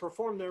leader and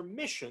perform their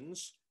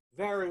missions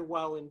very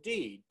well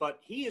indeed, but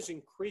he is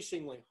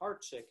increasingly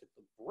heartsick at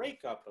the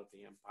breakup of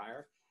the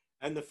empire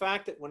and the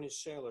fact that when his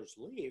sailors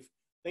leave,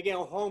 they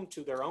go home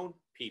to their own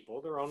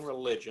people, their own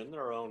religion,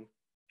 their own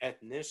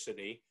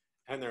ethnicity,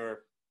 and they're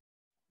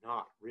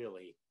not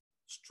really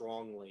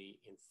strongly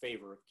in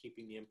favor of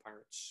keeping the empire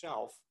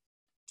itself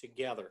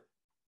together.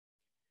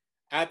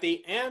 At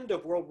the end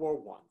of World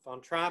War I, von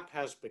Trapp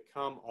has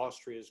become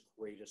Austria's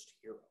greatest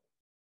hero.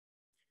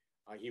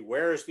 He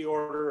wears the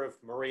Order of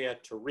Maria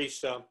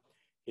Theresa.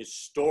 His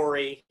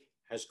story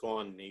has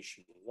gone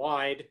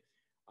nationwide.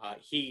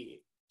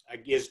 He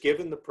is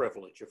given the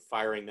privilege of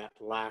firing that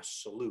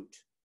last salute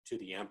to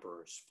the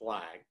emperor's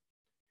flag.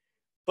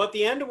 But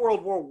the end of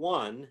World War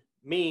I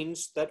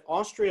means that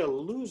Austria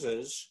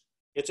loses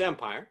its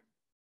empire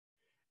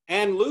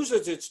and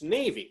loses its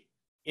navy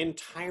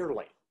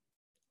entirely.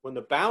 When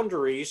the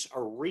boundaries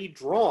are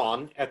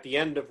redrawn at the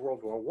end of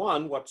World War I,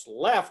 what's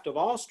left of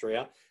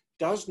Austria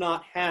does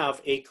not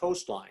have a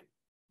coastline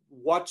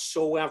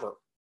whatsoever.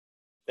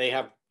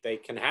 They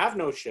can have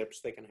no ships,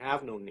 they can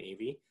have no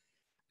navy,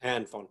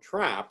 and von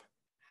Trapp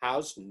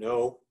has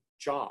no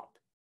job.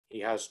 He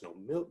has no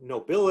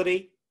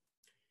nobility.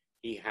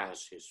 He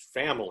has his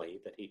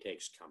family that he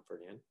takes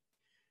comfort in.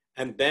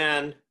 And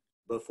then,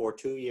 before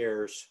 2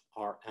 years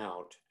are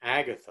out,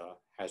 Agatha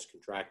has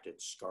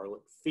contracted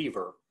scarlet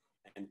fever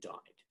and died.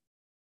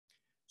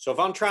 So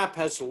von Trapp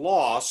has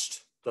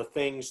lost the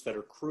things that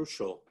are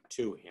crucial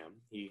to him.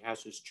 He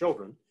has his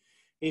children.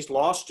 He's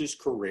lost his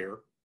career.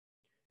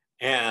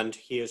 And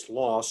he has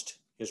lost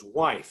his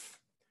wife.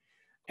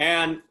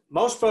 And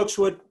most folks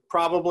would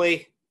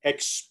probably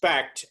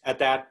expect at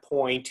that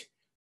point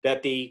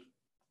that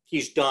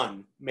he's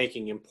done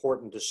making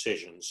important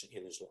decisions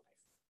in his life.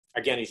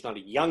 Again, he's not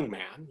a young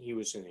man. He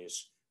was in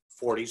his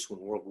 40s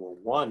when World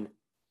War I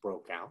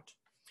broke out.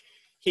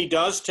 He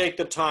does take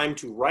the time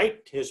to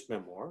write his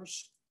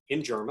memoirs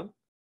in German.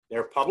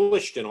 They're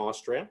published in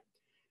Austria,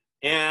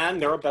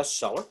 and they're a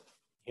bestseller.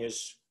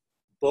 His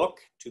book,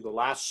 To the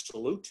Last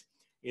Salute,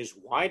 is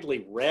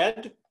widely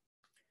read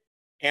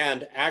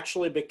and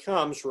actually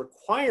becomes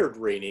required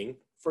reading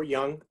for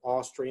young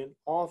Austrian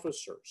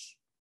officers.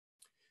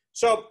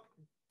 So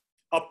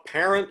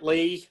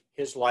apparently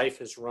his life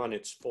has run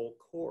its full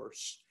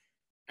course.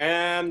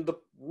 And the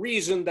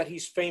reason that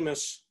he's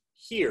famous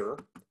here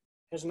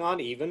has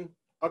not even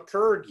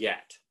occurred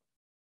yet.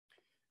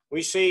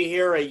 We see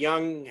here a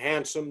young,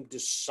 handsome,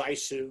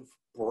 decisive,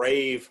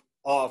 brave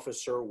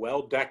officer,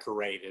 well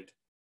decorated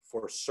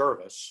for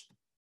service.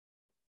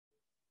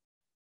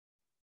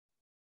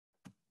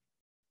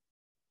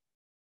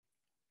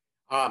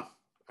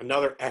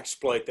 another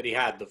exploit that he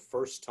had the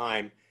first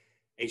time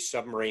a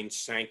submarine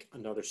sank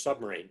another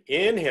submarine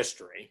in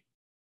history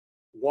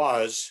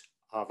was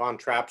von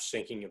Trapp's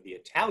sinking of the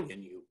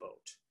Italian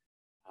U-boat,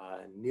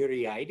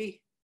 Nereide.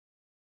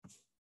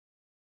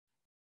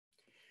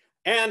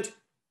 And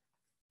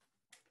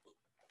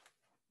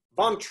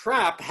von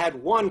Trapp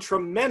had won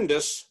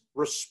tremendous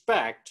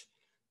respect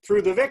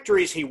through the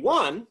victories he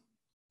won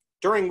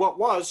during what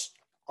was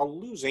a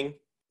losing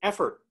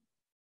effort.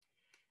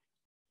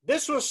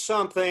 This was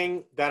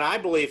something that I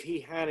believe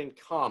he had in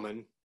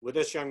common with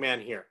this young man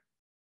here.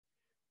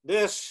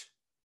 This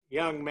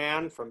young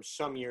man from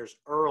some years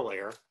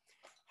earlier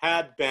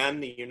had been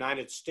the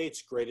United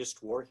States'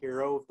 greatest war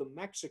hero of the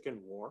Mexican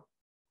War,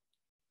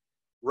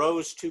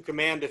 rose to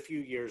command a few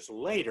years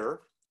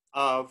later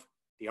of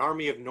the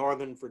Army of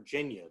Northern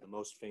Virginia, the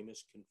most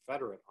famous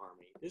Confederate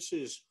army. This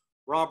is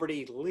Robert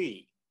E.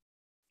 Lee,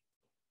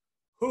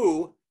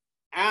 who,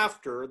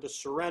 after the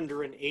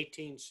surrender in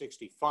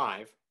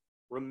 1865,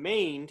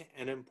 remained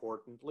an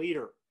important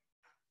leader.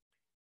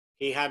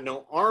 He had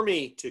no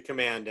army to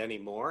command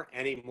anymore,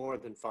 any more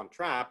than von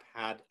Trapp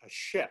had a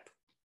ship.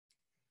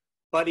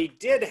 But he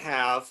did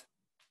have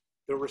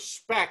the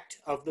respect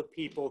of the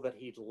people that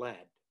he'd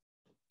led.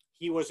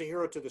 He was a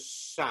hero to the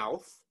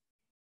South,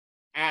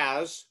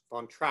 as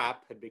von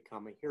Trapp had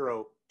become a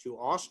hero to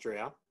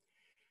Austria.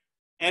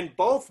 And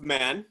both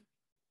men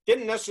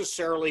didn't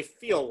necessarily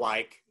feel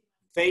like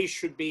they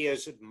should be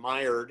as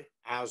admired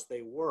as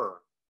they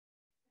were.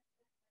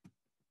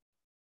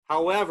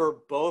 However,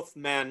 both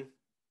men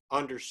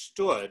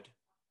understood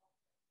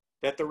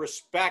that the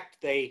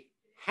respect they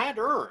had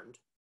earned,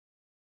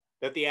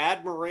 that the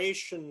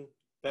admiration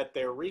that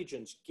their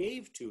regions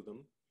gave to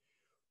them,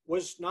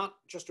 was not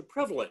just a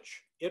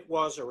privilege, it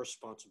was a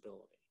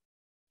responsibility.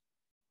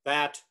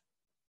 That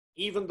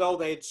even though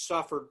they'd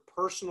suffered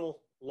personal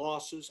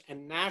losses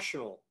and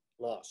national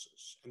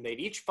losses, and they'd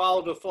each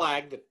followed a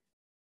flag that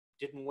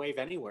didn't wave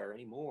anywhere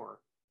anymore,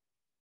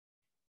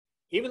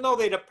 even though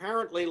they'd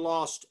apparently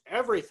lost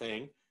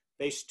everything,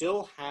 they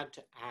still had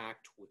to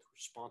act with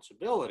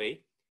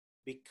responsibility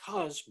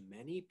because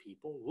many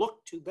people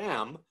looked to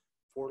them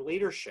for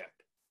leadership.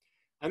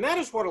 And that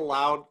is what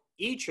allowed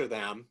each of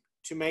them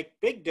to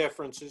make big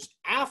differences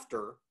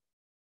after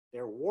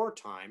their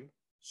wartime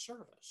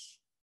service.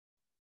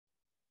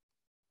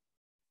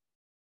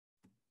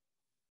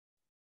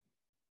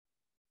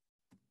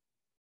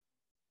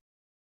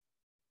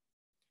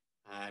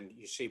 And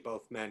you see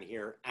both men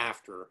here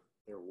after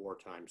their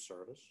wartime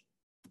service.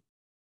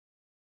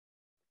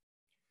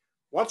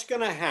 What's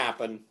going to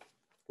happen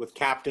with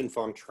Captain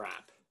von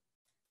Trapp?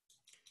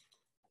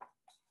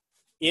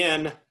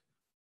 In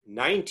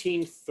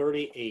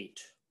 1938,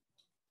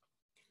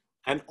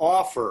 an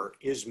offer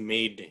is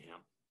made to him.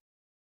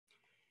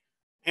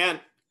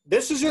 And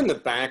this is in the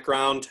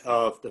background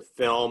of the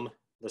film,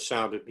 The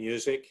Sound of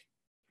Music,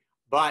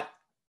 but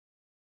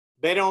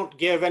they don't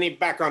give any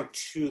background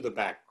to the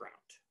background.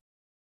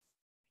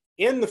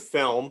 In the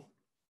film,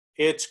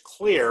 it's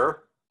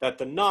clear that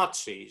the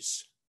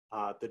Nazis,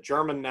 the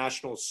German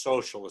National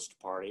Socialist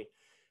Party,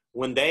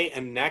 when they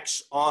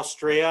annex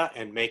Austria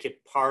and make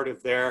it part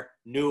of their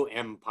new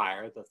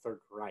empire, the Third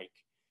Reich,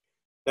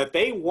 that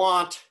they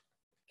want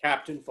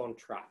Captain von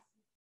Trapp.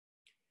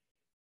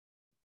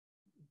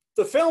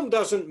 The film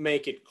doesn't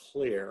make it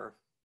clear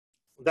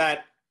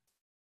that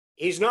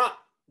he's not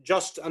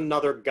just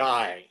another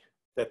guy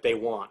that they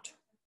want.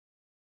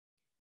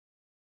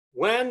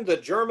 When the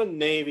German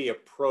Navy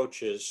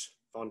approaches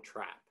von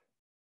Trapp,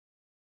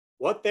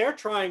 what they're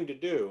trying to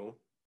do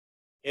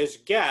is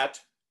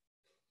get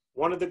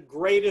one of the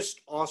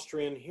greatest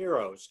Austrian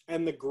heroes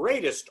and the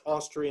greatest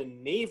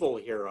Austrian naval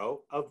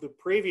hero of the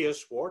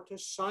previous war to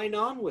sign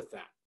on with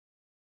them.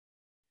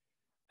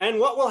 And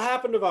what will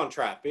happen to von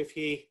Trapp if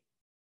he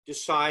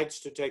decides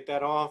to take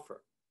that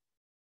offer?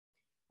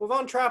 Well,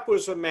 von Trapp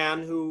was a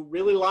man who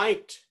really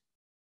liked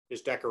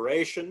his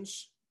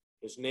decorations,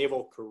 his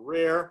naval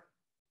career,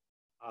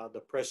 the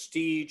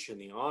prestige and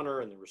the honor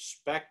and the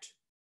respect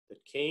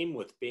that came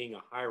with being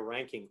a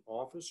high-ranking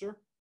officer.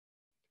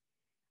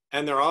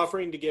 And they're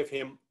offering to give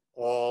him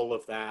all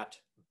of that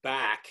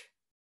back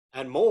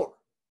and more.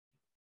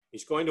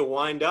 He's going to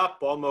wind up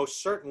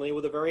almost certainly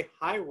with a very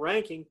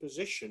high-ranking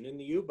position in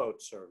the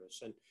U-boat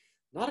service, and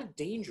not a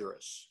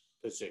dangerous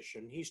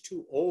position. He's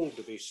too old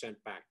to be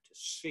sent back to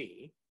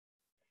sea,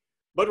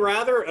 but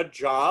rather a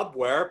job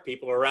where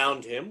people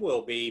around him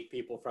will be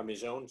people from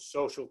his own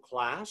social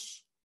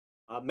class.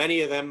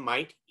 Many of them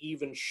might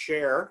even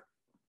share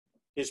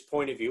his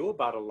point of view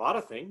about a lot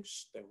of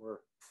things. There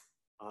were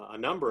a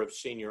number of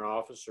senior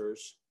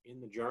officers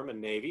in the German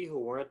Navy who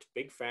weren't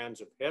big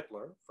fans of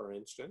Hitler, for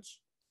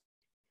instance.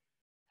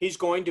 He's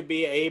going to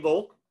be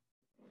able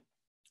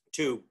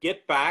to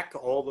get back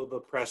all of the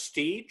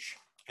prestige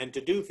and to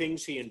do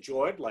things he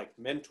enjoyed, like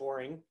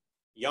mentoring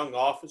young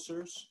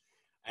officers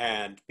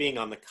and being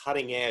on the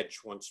cutting edge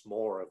once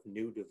more of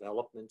new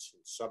developments in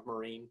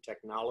submarine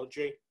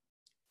technology.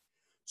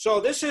 So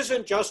this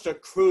isn't just a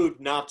crude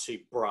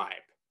Nazi bribe.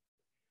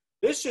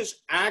 This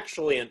is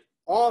actually an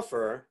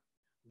offer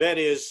that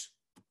is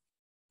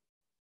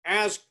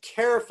as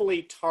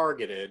carefully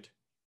targeted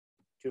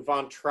to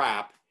von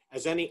Trapp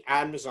as any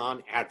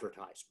Amazon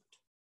advertisement.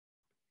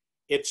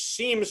 It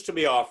seems to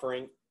be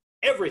offering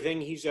everything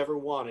he's ever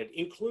wanted,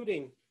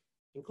 including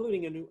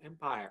a new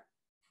empire.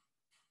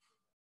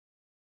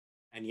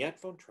 And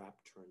yet von Trapp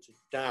turns it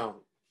down.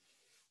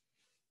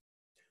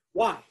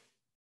 Why?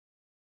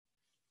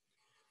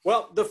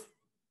 Well, the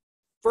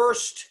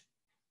first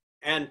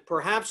and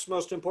perhaps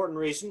most important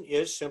reason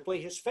is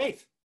simply his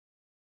faith.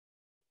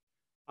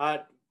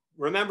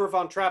 Remember,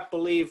 von Trapp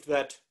believed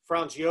that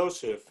Franz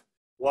Joseph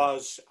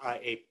was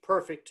a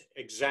perfect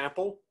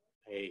example,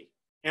 an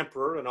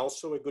emperor, and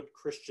also a good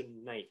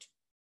Christian knight.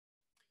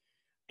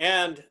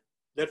 And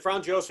that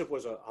Franz Joseph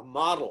was a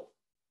model.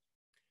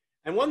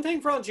 And one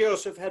thing Franz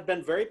Joseph had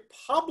been very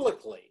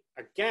publicly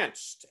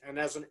against, and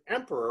as an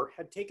emperor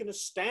had taken a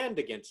stand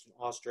against in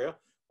Austria,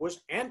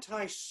 was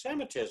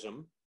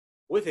anti-Semitism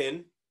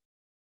within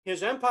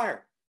his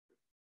empire.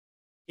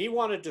 He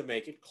wanted to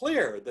make it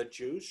clear that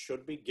Jews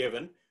should be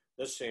given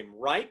the same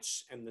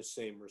rights and the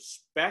same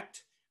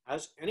respect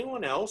as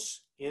anyone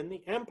else in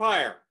the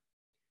empire.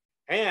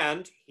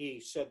 And he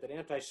said that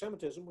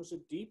anti-Semitism was a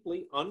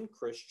deeply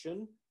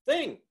un-Christian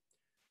thing.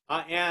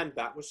 And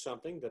that was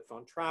something that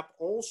von Trapp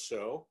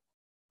also,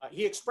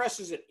 he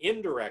expresses it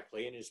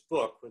indirectly in his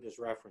book with his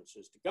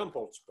references to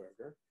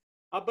Gumpoldsberger,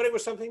 but it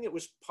was something that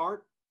was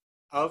part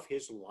of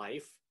his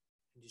life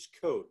and his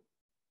code.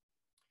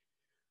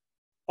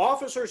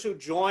 Officers who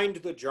joined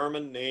the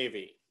German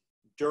Navy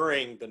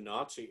during the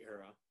Nazi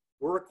era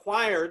were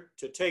required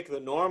to take the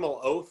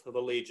normal oath of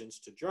allegiance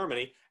to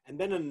Germany and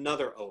then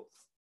another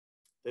oath.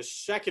 This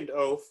second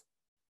oath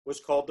was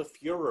called the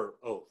Führer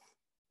oath.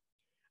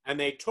 And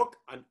they took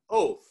an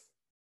oath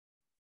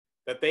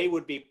that they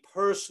would be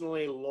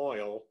personally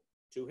loyal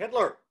to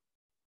Hitler.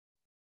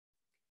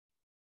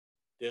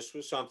 This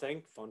was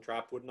something von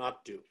Trapp would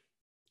not do.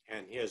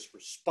 And his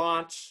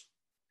response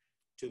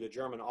to the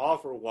German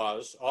offer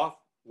was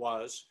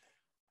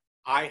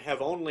I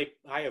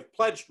have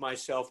pledged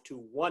myself to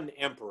one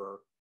emperor,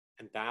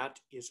 and that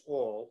is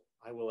all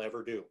I will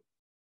ever do.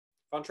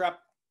 Von Trapp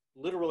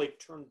literally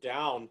turned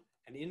down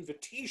an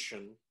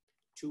invitation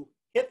to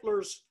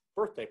Hitler's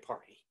birthday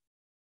party,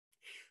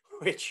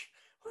 which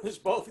was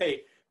both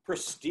a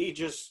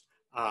prestigious,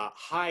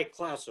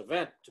 high-class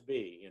event to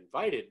be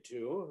invited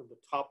to, the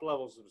top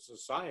levels of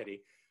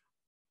society,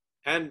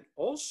 and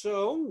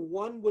also,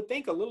 one would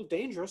think, a little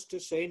dangerous to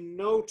say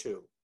no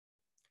to.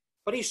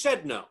 But he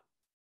said no.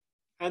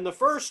 And the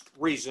first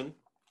reason,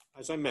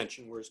 as I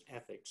mentioned, were his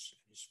ethics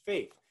and his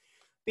faith.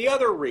 The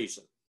other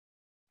reason,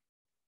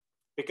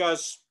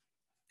 because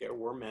there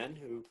were men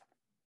who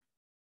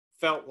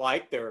felt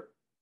like their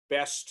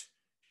best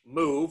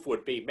move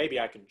would be, maybe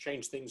I can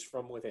change things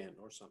from within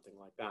or something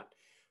like that.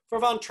 For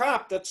von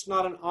Trapp, that's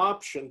not an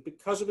option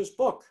because of his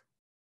book.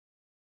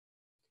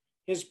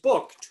 His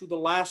book, To the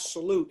Last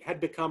Salute, had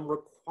become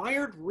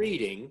required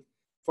reading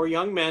for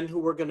young men who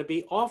were going to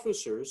be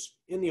officers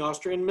in the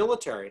Austrian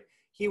military.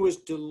 He was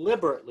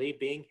deliberately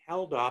being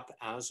held up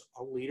as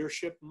a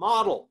leadership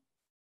model.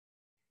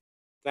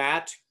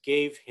 That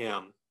gave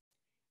him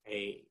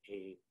a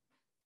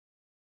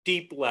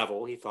deep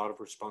level, he thought, of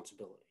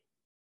responsibility.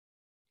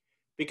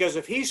 Because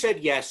if he said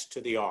yes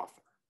to the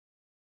offer,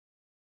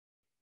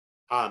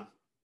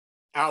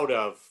 out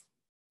of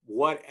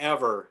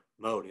whatever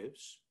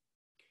motives,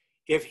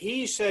 if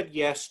he said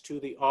yes to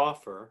the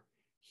offer,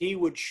 he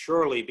would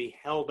surely be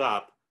held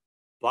up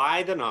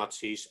by the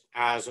Nazis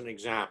as an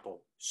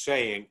example,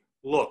 saying,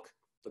 look,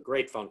 the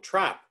great von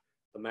Trapp,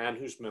 the man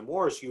whose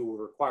memoirs you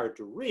were required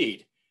to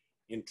read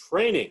in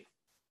training,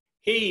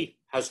 he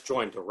has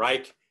joined the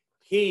Reich.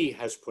 He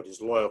has put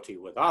his loyalty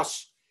with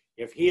us.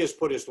 If he has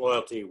put his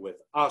loyalty with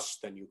us,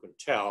 then you can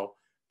tell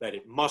that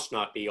it must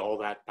not be all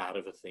that bad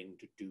of a thing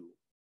to do.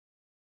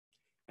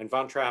 And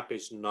von Trapp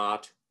is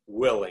not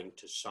willing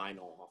to sign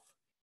off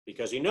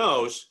because he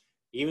knows,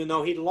 even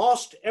though he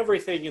lost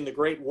everything in the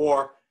Great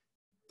War,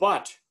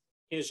 but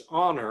his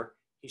honor,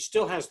 he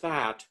still has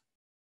that,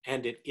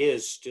 and it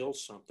is still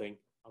something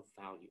of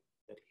value,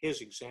 that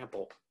his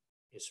example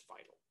is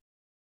vital.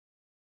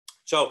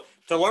 So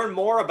to learn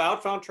more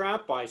about von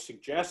Trapp, I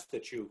suggest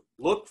that you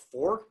look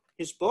for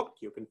his book.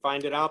 You can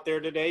find it out there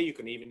today. You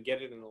can even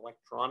get it in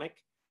electronic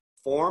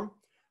form.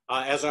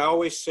 As I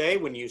always say,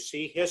 when you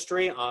see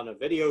history on a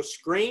video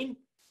screen,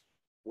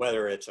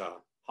 whether it's a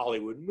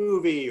Hollywood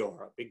movie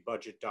or a big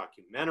budget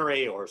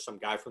documentary or some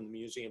guy from the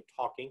museum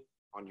talking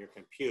on your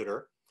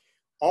computer,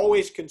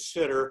 always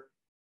consider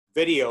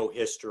video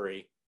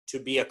history to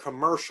be a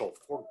commercial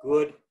for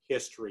good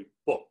history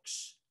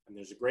books. And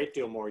there's a great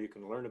deal more you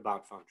can learn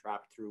about von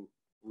Trapp through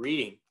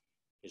reading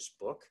his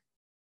book.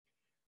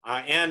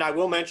 And I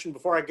will mention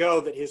before I go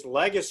that his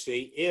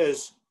legacy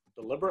is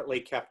deliberately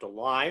kept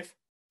alive.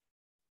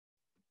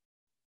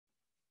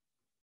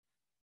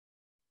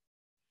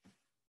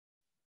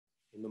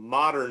 In the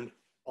modern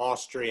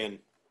Austrian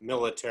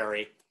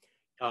military,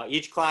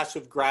 each class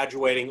of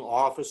graduating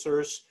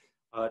officers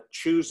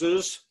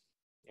chooses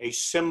a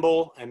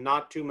symbol, and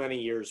not too many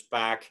years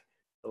back,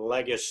 the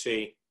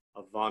legacy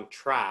of von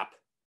Trapp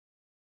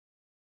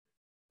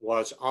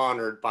was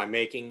honored by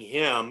making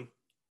him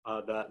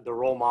the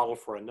role model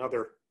for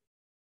another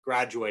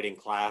graduating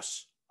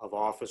class of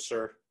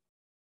officer.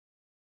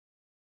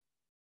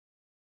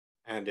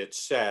 And it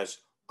says,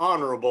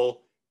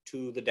 honorable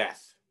to the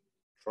death,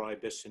 troi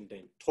bis in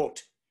den Tod,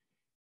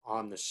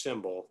 on the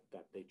symbol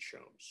that they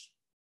chose.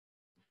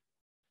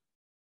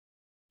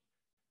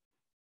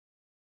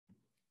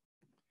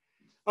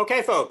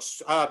 Okay,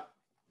 folks,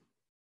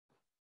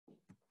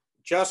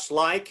 just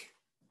like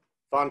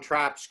von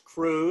Trapp's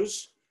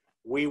crews,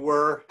 we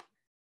were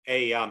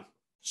a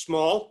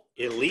small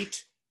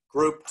elite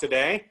group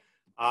today.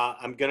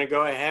 I'm going to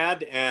go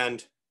ahead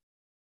and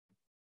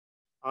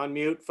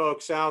unmute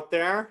folks out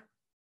there.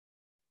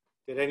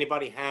 Did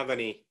anybody have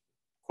any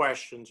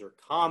questions or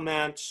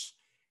comments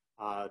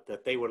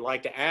that they would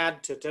like to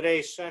add to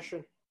today's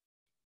session?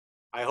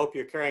 I hope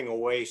you're carrying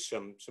away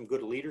some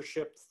good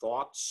leadership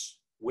thoughts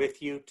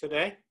with you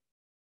today.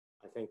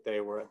 I think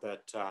they were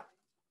that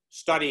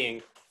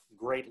studying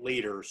great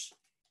leaders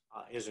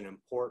is an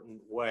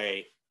important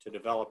way to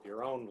develop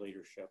your own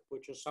leadership,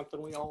 which is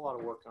something we all ought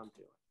to work on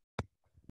doing.